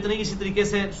ثابت نہیں. اسی طریقے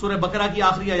سے سورہ بقرہ کی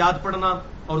آخری آیات پڑھنا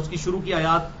اور اس کی شروع کی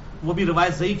آیات، وہ بھی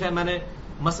روایت ضعیف ہے. میں نے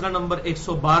مسئلہ نمبر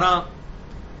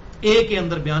 112A کے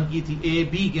اندر بیان کی تھی، اے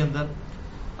بی کے اندر،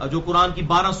 جو قرآن کی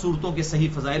 12 سورتوں کے صحیح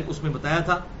فضائل اس میں بتایا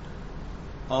تھا.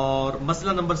 اور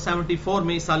مسئلہ نمبر 74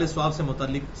 میں ایصال ثواب سے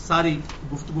متعلق ساری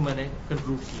گفتگو میں نے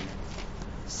کنکلوڈ کی ہے.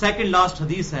 سیکنڈ لاسٹ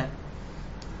حدیث ہے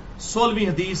 16ویں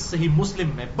حدیث صحیح مسلم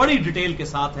میں، بڑی ڈیٹیل کے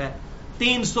ساتھ ہے،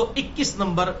 321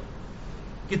 نمبر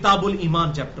کتاب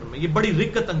الایمان چیپٹر میں. یہ بڑی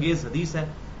رکت انگیز حدیث ہے،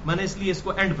 میں نے اس لیے اس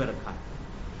کو اینڈ پہ رکھا ہے.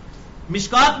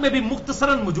 مشکات میں بھی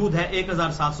مختصراً موجود ہے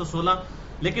 1716،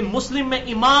 لیکن مسلم میں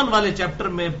ایمان والے چیپٹر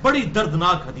میں بڑی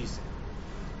دردناک حدیث ہے،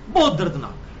 بہت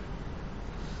دردناک.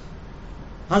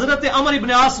 حضرت عمر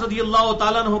ابن عاص رضی اللہ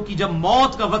تعالیٰ عنہ کی جب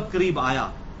موت کا وقت قریب آیا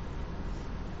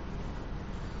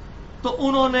تو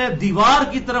انہوں نے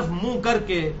دیوار کی طرف منہ کر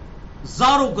کے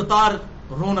زارو قطار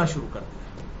رونا شروع کر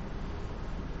دیا.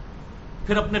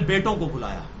 پھر اپنے بیٹوں کو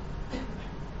بلایا.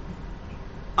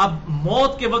 اب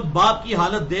موت کے وقت باپ کی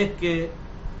حالت دیکھ کے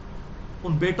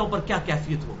ان بیٹوں پر کیا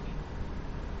کیفیت ہوگی.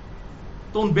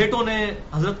 تو ان بیٹوں نے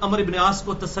حضرت عمر ابن عاص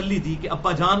کو تسلی دی کہ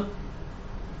ابا جان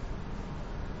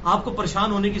آپ کو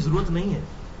پریشان ہونے کی ضرورت نہیں ہے،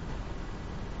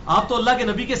 آپ تو اللہ کے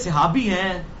نبی کے صحابی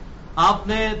ہیں، آپ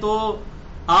نے تو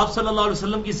آپ صلی اللہ علیہ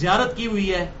وسلم کی زیارت کی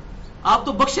ہوئی ہے، آپ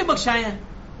تو بخشے بخشائے ہیں.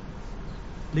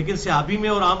 لیکن صحابی میں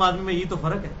اور عام آدمی میں یہ تو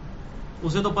فرق ہے،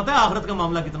 اسے تو پتہ ہے آخرت کا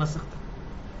معاملہ کتنا سخت ہے.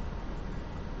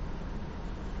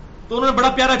 تو انہوں نے بڑا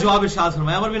پیارا جواب ارشاد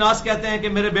فرمایا. عمر بن عاص کہتے ہیں کہ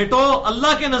میرے بیٹو،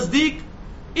 اللہ کے نزدیک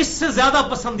اس سے زیادہ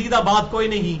پسندیدہ بات کوئی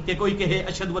نہیں کہ کوئی کہے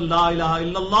اشہد ان لا الہ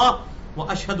الا اللہ و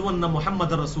اشہد ان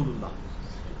محمد رسول اللہ.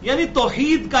 یعنی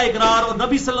توحید کا اقرار اور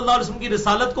نبی صلی اللہ علیہ وسلم کی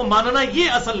رسالت کو ماننا،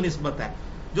 یہ اصل نسبت ہے.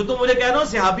 جو تم مجھے کہہ رہے ہو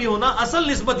صحابی ہونا، اصل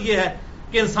نسبت یہ ہے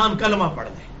کہ انسان کلمہ پڑھ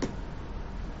لے.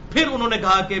 پھر انہوں نے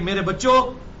کہا کہ میرے بچوں،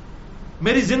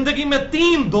 میری زندگی میں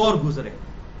 3 دور گزرے.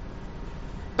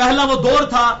 پہلا وہ دور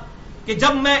تھا کہ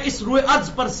جب میں اس روئے ارض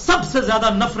پر سب سے زیادہ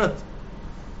نفرت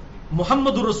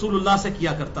محمد رسول اللہ سے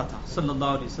کیا کرتا تھا صلی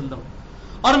اللہ علیہ وسلم،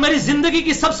 اور میری زندگی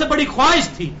کی سب سے بڑی خواہش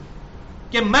تھی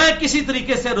کہ میں کسی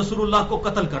طریقے سے رسول اللہ کو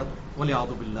قتل کر دوں،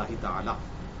 وَلِعَوْذُ بِاللَّهِ تَعَالَى.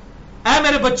 اے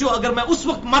میرے بچوں، اگر میں اس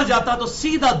وقت مر جاتا تو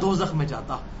سیدھا دوزخ میں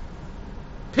جاتا.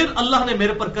 پھر اللہ نے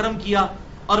میرے پر کرم کیا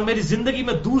اور میری زندگی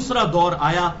میں دوسرا دور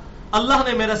آیا. اللہ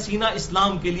نے میرا سینہ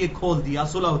اسلام کے لیے کھول دیا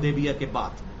صلح حدیبیہ کے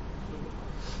بعد.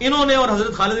 انہوں نے اور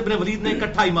حضرت خالد ابن ولید نے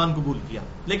اکٹھا ایمان قبول کیا،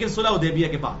 لیکن صلح حدیبیہ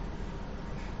کے بعد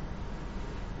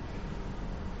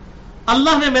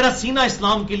اللہ نے میرا سینہ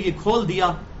اسلام کے لیے کھول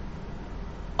دیا،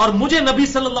 اور مجھے نبی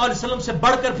صلی اللہ علیہ وسلم سے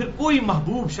بڑھ کر پھر کوئی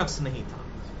محبوب شخص نہیں تھا.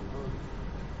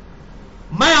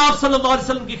 میں آپ صلی اللہ علیہ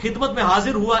وسلم کی خدمت میں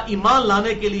حاضر ہوا ایمان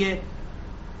لانے کے لیے.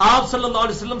 آپ صلی اللہ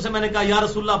علیہ وسلم سے میں نے کہا یا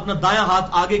رسول اللہ اپنا دایاں ہاتھ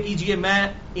آگے کیجئے، میں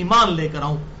ایمان لے کر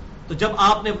آؤں. تو جب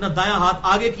آپ نے اپنا دایاں ہاتھ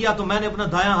آگے کیا تو میں نے اپنا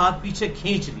دایاں ہاتھ پیچھے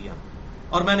کھینچ لیا،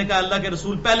 اور میں نے کہا اللہ کے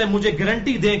رسول پہلے مجھے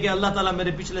گارنٹی دیں کہ اللہ تعالیٰ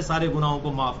میرے پچھلے سارے گناہوں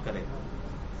کو معاف کرے.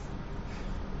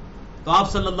 تو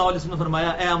آپ صلی اللہ علیہ وسلم نے فرمایا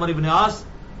اے عمر بن عاص،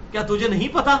 کیا تجھے نہیں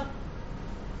پتا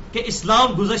کہ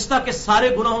اسلام گزشتہ کے سارے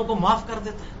گناہوں کو معاف کر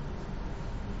دیتا ہے؟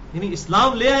 یعنی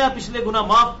اسلام لے آیا پچھلے گناہ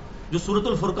معاف، جو سورۃ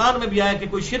الفرقان میں بھی آیا کہ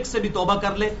کوئی شرک سے بھی توبہ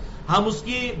کر لے ہم اس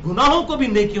کی گناہوں کو بھی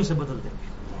نیکیوں سے بدل دیں گے.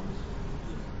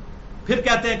 پھر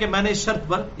کہتے ہیں کہ میں نے اس شرط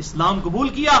پر اسلام قبول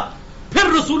کیا، پھر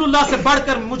رسول اللہ سے بڑھ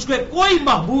کر مجھ کو کوئی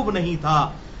محبوب نہیں تھا.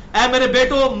 اے میرے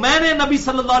بیٹو، میں نے نبی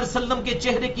صلی اللہ علیہ وسلم کے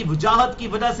چہرے کی وجاہت کی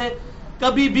وجہ سے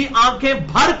کبھی بھی آنکھیں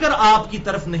بھر کر آپ کی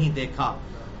طرف نہیں دیکھا.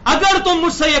 اگر تم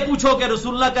مجھ سے یہ پوچھو کہ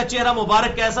رسول اللہ کا چہرہ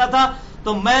مبارک کیسا تھا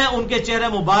تو میں ان کے چہرے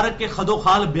مبارک کے خد و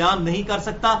خال بیان نہیں کر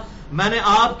سکتا. میں نے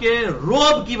آپ کے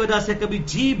روب کی وجہ سے کبھی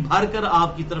جی بھر کر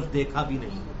آپ کی طرف دیکھا بھی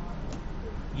نہیں.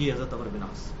 یہ حضرت عمر بن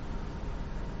عاص.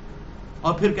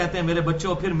 اور پھر کہتے ہیں میرے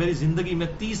بچوں، پھر میری زندگی میں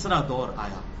تیسرا دور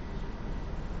آیا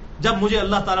جب مجھے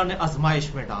اللہ تعالیٰ نے آزمائش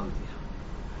میں ڈال دیا.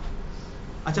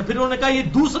 اچھا، پھر انہوں نے کہا یہ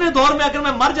دوسرے دور میں اگر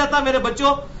میں مر جاتا میرے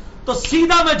بچوں تو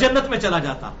سیدھا میں جنت میں چلا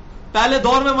جاتا. پہلے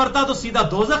دور میں مرتا تو سیدھا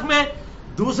دوزخ میں،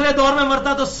 دوسرے دور میں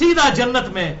مرتا تو سیدھا جنت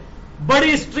میں.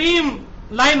 بڑی اسٹریم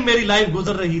لائن میری لائف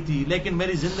گزر رہی تھی. لیکن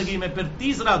میری زندگی میں پھر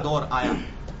تیسرا دور آیا،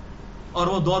 اور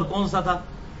وہ دور کون سا تھا؟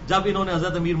 جب انہوں نے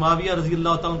حضرت امیر معاویہ رضی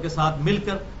اللہ تعالیٰ کے ساتھ مل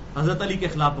کر حضرت علی کے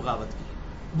خلاف بغاوت کی.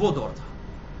 وہ دور تھا.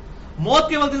 موت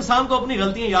کے وقت انسان کو اپنی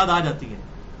غلطیاں یاد آ جاتی ہیں.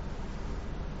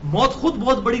 موت خود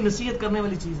بہت بڑی نصیحت کرنے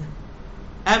والی چیز ہے.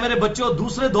 اے میرے بچوں،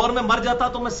 دوسرے دور میں مر جاتا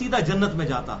تو میں سیدھا جنت میں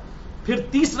جاتا. پھر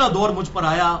تیسرا دور مجھ پر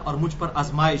آیا اور مجھ پر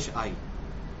آزمائش آئی.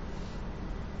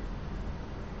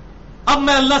 اب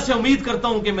میں اللہ سے امید کرتا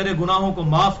ہوں کہ میرے گناہوں کو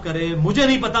معاف کرے، مجھے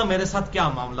نہیں پتا میرے ساتھ کیا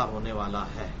معاملہ ہونے والا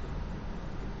ہے۔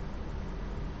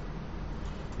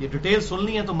 یہ ڈیٹیل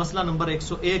سننی ہے تو مسئلہ نمبر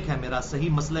 101 ہے میرا، صحیح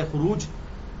مسئلہ خروج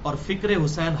اور فکر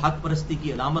حسین حق پرستی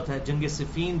کی علامت ہے، جنگ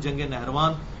صفین، جنگ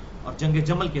نہروان اور جنگ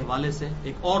جمل کے حوالے سے۔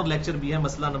 ایک اور لیکچر بھی ہے،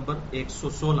 مسئلہ نمبر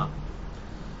 116،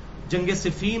 جنگ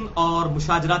صفین اور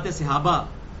مشاجرات صحابہ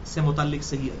سے متعلق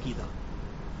صحیح عقیدہ۔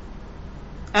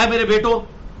 اے میرے بیٹو،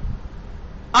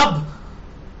 اب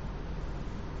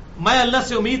میں اللہ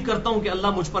سے امید کرتا ہوں کہ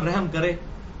اللہ مجھ پر رحم کرے،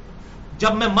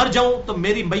 جب میں مر جاؤں تو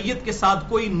میری میت کے ساتھ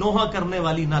کوئی نوحہ کرنے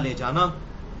والی نہ لے جانا،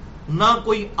 نہ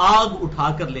کوئی آگ اٹھا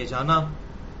کر لے جانا،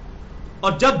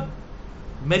 اور جب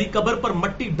میری قبر پر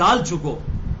مٹی ڈال چکو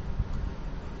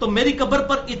تو میری قبر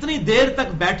پر اتنی دیر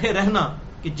تک بیٹھے رہنا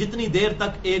کہ جتنی دیر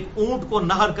تک ایک اونٹ کو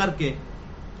نہر کر کے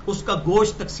اس کا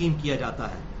گوشت تقسیم کیا جاتا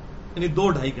ہے، یعنی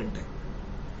 2-2.5 گھنٹے۔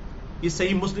 یہ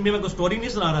صحیح مسلم میں کوئی سٹوری نہیں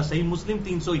سنا رہا، صحیح مسلم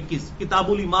 321 کتاب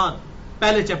الایمان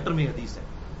پہلے چیپٹر میں حدیث ہے۔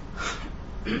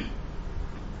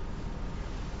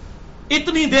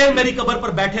 اتنی دیر میری قبر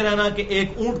پر بیٹھے رہنا کہ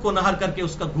ایک اونٹ کو نہر کر کے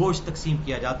اس کا گوشت تقسیم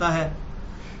کیا جاتا ہے،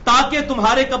 تاکہ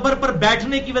تمہارے قبر پر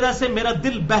بیٹھنے کی وجہ سے میرا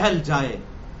دل بہل جائے،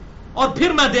 اور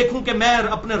پھر میں دیکھوں کہ میں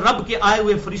اپنے رب کے آئے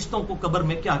ہوئے فرشتوں کو قبر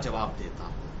میں کیا جواب دیتا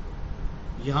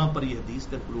ہوں۔ یہاں پر یہ حدیث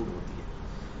کنکلوڈ ہوتی ہے۔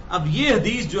 اب یہ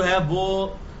حدیث جو ہے وہ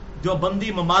جو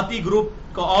بندی مماتی گروپ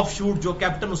کا آف شوٹ جو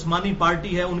کیپٹن عثمانی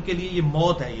پارٹی ہے، ان کے لیے یہ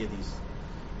موت ہے یہ حدیث،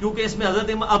 کیونکہ اس میں حضرت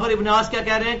عمر ابن عاص کیا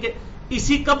کہہ رہے ہیں کہ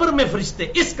اسی قبر میں فرشتے،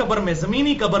 اس قبر میں،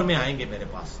 زمینی قبر میں آئیں گے میرے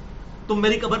پاس، تم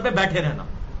میری قبر پہ بیٹھے رہنا۔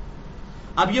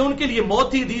 اب یہ ان کے لیے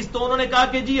موت تھی حدیث، تو انہوں نے کہا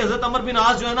کہ جی حضرت عمر بن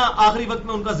عاص جو ہے نا، آخری وقت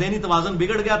میں ان کا ذہنی توازن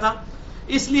بگڑ گیا تھا،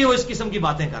 اس لیے وہ اس قسم کی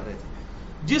باتیں کر رہے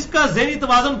تھے۔ جس کا ذہنی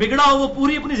توازن بگڑا ہو وہ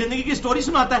پوری اپنی زندگی کی سٹوری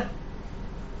سناتا ہے۔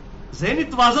 ذہنی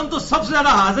توازن تو سب سے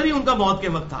زیادہ حاضر ہی ان کا موت کے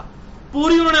وقت تھا،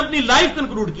 پوری انہوں نے اپنی لائف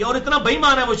کنکلوڈ کیا، اور اتنا بے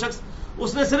ایمان ہے وہ شخص،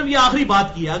 اس نے صرف یہ آخری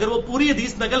بات کی ہے۔ اگر وہ پوری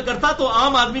حدیث نقل کرتا تو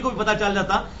عام آدمی کو بھی پتا چل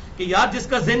جاتا کہ یار جس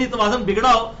کا ذہنی توازن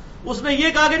بگڑا ہو، اس نے یہ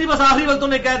کہا کہ جی بس آخری وقت انہوں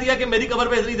نے کہہ دیا کہ میری قبر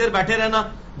پہ اتنی دیر بیٹھے رہنا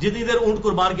جتنی دیر اونٹ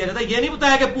قربان کیا جاتا ہے۔ یہ نہیں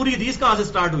بتایا کہ پوری حدیث کہاں سے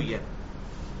سٹارٹ ہوئی ہے۔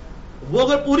 وہ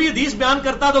اگر پوری حدیث بیان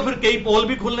کرتا تو پھر کئی پول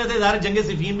بھی کھلنے تھے، ظاہر جنگ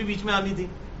صفین بھی بیچ میں آنی تھی،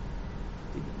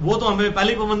 وہ تو ہمیں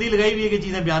پہلی پابندی لگائی ہوئی ہے کہ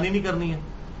چیزیں بیان ہی نہیں کرنی ہے۔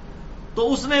 تو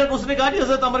اس نے کہا جی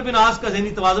حضرت عمر بن عاص کا ذہنی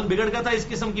توازن بگڑ گیا تھا، اس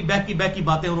قسم کی بہکی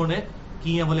باتیں انہوں نے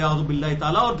کی ہیں، ولیعوذ باللہ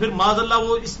تعالیٰ۔ اور پھر معاذ اللہ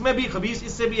وہ اس میں بھی خبیث،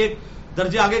 اس سے بھی ایک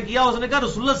درجے آگے کیا، اس نے کہا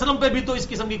رسول اللہ صلی اللہ علیہ وسلم پہ بھی تو اس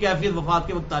قسم کی کیفیت وفات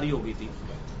کے وقت طاری ہو گئی تھی،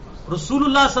 رسول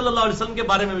اللہ صلی اللہ علیہ وسلم کے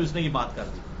بارے میں بھی اس نے یہ بات کر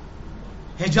دی،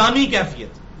 حجامی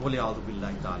کیفیت، ولیعوذ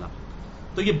باللہ تعالیٰ۔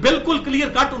 تو یہ بالکل کلیئر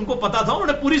کٹ ان کو پتا تھا، انہوں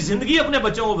نے پوری زندگی اپنے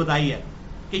بچوں کو بتائی ہے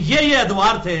کہ یہ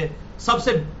ادوار تھے، سب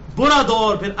سے برا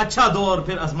دور، پھر اچھا دور،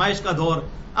 پھر آزمائش کا دور۔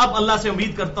 اب اللہ سے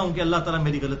امید کرتا ہوں کہ اللہ تعالیٰ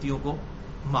میری غلطیوں کو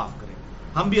معاف کرے۔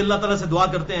 ہم بھی اللہ تعالیٰ سے دعا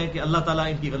کرتے ہیں کہ اللہ تعالیٰ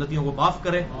ان کی غلطیوں کو معاف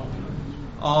کرے،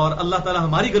 اور اللہ تعالیٰ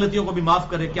ہماری غلطیوں کو بھی معاف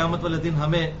کرے۔ قیامت والے دن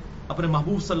ہمیں اپنے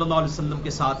محبوب صلی اللہ علیہ وسلم کے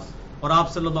ساتھ اور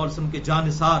آپ صلی اللہ علیہ وسلم کے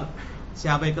جانثار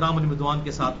صحابہ اکرام رضوان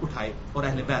کے ساتھ اٹھائے، اور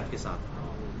اہل بیت کے ساتھ۔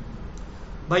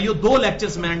 بھائیو 2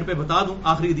 لیکچرز میں اینڈ پہ بتا دوں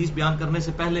آخری حدیث بیان کرنے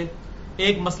سے پہلے۔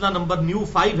 ایک مسئلہ نمبر نیو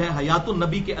 5 ہے، حیات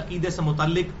النبی کے عقیدے سے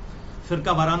متعلق فرقہ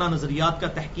وارانہ نظریات کا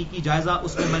تحقیقی جائزہ۔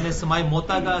 اس میں میں نے سمائے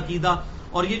موتا کا عقیدہ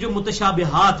اور یہ جو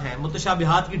متشابہات ہیں،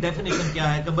 متشابہات کی ڈیفینیشن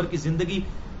کیا ہے، قبر کی زندگی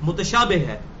متشابہ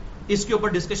ہے، اس کے اوپر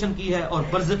ڈسکشن کی ہے، اور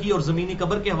برزخی اور زمینی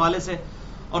قبر کے حوالے سے۔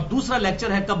 اور دوسرا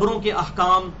لیکچر ہے قبروں کے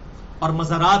احکام اور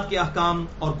مزارات کے احکام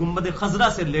اور گنبد خضرا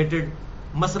سے ریلیٹڈ،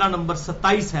 مسئلہ نمبر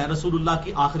 27 ہے، رسول اللہ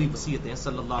کی آخری وصیتیں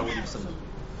صلی اللہ علیہ وسلم۔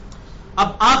 اب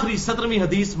آخری 17ویں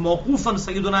حدیث موقوفاً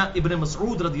سیدنا ابن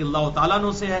مسعود رضی اللہ تعالیٰ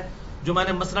عنہ سے ہے، جو میں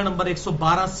نے مسئلہ نمبر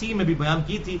 112C میں بھی بیان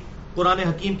کی تھی، قرآن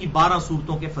حکیم کی 12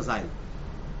 سورتوں کے فضائل۔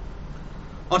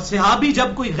 اور صحابی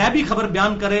جب کوئی غیبی خبر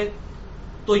بیان کرے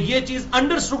تو یہ چیز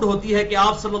انڈرسٹوڈ ہوتی ہے کہ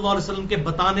آپ صلی اللہ علیہ وسلم کے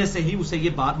بتانے سے ہی اسے یہ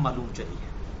بات معلوم چلی ہے۔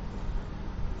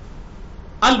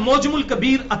 الموجم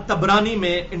الکبیر الطبرانی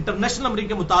میں انٹرنیشنل نمبر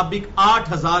کے مطابق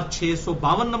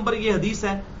 8652 نمبر یہ حدیث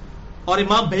ہے، اور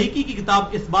امام بھیکی کی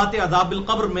کتاب اثبات عذاب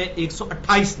القبر میں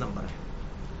 128 نمبر ہے۔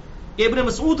 ابن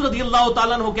مسعود رضی اللہ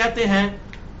تعالیٰ عنہ کہتے ہیں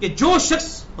کہ جو شخص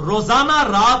روزانہ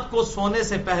رات کو سونے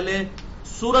سے پہلے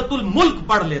سورۃ الملک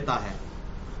پڑھ لیتا ہے،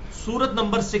 سورت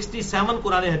نمبر 67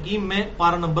 قرآن حکیم میں،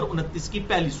 پارہ نمبر 29 کی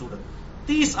پہلی سورت،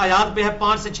 30 آیات پہ ہے،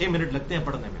 5 سے 6 منٹ لگتے ہیں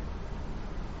پڑھنے میں،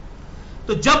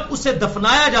 تو جب اسے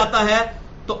دفنایا جاتا ہے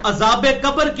تو عذاب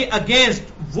قبر کے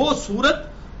اگینسٹ وہ سورت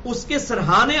اس کے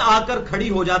سرہانے آ کر کھڑی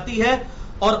ہو جاتی ہے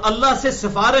اور اللہ سے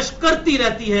سفارش کرتی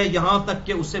رہتی ہے یہاں تک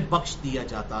کہ اسے بخش دیا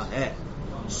جاتا ہے۔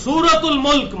 سورت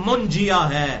الملک منجیہ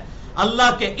ہے، اللہ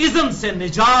کے اذن سے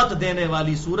نجات دینے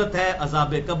والی سورت ہے،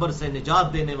 عذاب قبر سے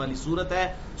نجات دینے والی سورت ہے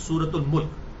سورت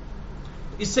الملک۔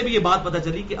 اس سے بھی یہ بات پتہ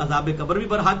چلی کہ عذاب قبر بھی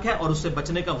برحق ہے اور اس سے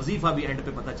بچنے کا وظیفہ بھی اینڈ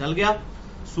پہ پتہ چل گیا.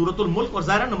 سورۃ الملک اور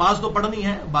ظاہر نماز تو پڑھنی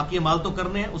ہے, باقی اعمال تو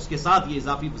کرنے ہیں, اس کے ساتھ یہ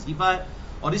اضافی وظیفہ ہے.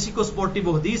 اور اسی کو سپورٹیو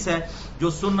وہ حدیث ہے جو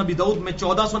سنن نبی داؤد میں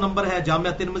 1400 نمبر ہے,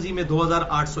 جامعہ ترمذی میں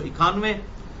 2891,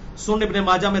 سنن ابن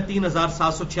ماجہ میں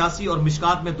 3786 اور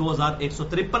مشکات میں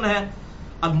 2153 ہے.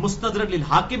 المستدرک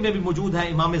للحاکم میں بھی موجود ہے,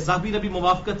 امام ذہبی نے بھی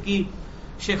موافقت کی,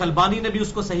 شیخ البانی نے بھی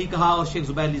اس کو صحیح کہا اور شیخ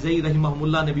زبیر لزئی رحمہ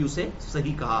اللہ نے بھی اسے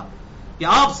صحیح کہا کہ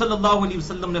آپ صلی اللہ علیہ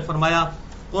وسلم نے فرمایا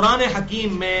قرآن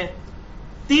حکیم میں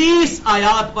 30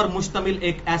 آیات پر مشتمل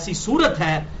ایک ایسی سورت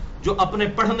ہے جو اپنے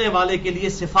پڑھنے والے کے لیے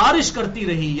سفارش کرتی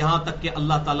رہی یہاں تک کہ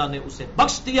اللہ تعالیٰ نے اسے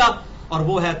بخش دیا, اور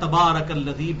وہ ہے تبارک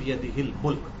الذی بیدہ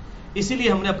الملک. اسی لیے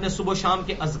ہم نے اپنے صبح و شام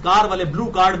کے اذکار والے بلو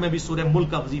کارڈ میں بھی سورہ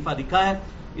ملک کا وظیفہ لکھا ہے,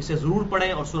 اسے ضرور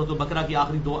پڑھیں. اور سورۃ البقرہ کی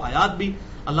آخری 2 آیات بھی.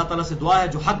 اللہ تعالیٰ سے دعا ہے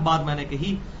جو حق بات میں نے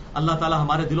کہی اللہ تعالیٰ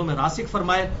ہمارے دلوں میں راسخ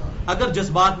فرمائے, اگر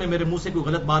جذبات میں میرے منہ سے کوئی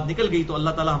غلط بات نکل گئی تو اللہ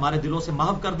تعالیٰ ہمارے دلوں سے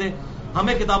معاف کر دے,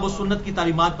 ہمیں کتاب و سنت کی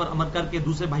تعلیمات پر عمل کر کے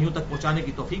دوسرے بھائیوں تک پہنچانے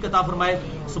کی توفیق عطا فرمائے.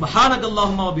 سبحانک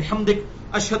اللہم و بحمدک,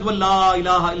 اشہد ان لا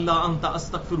الہ الا انت,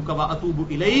 استغفرک و اتوب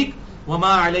الیک,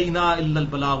 وما علینا الا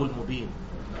البلاغ المبین.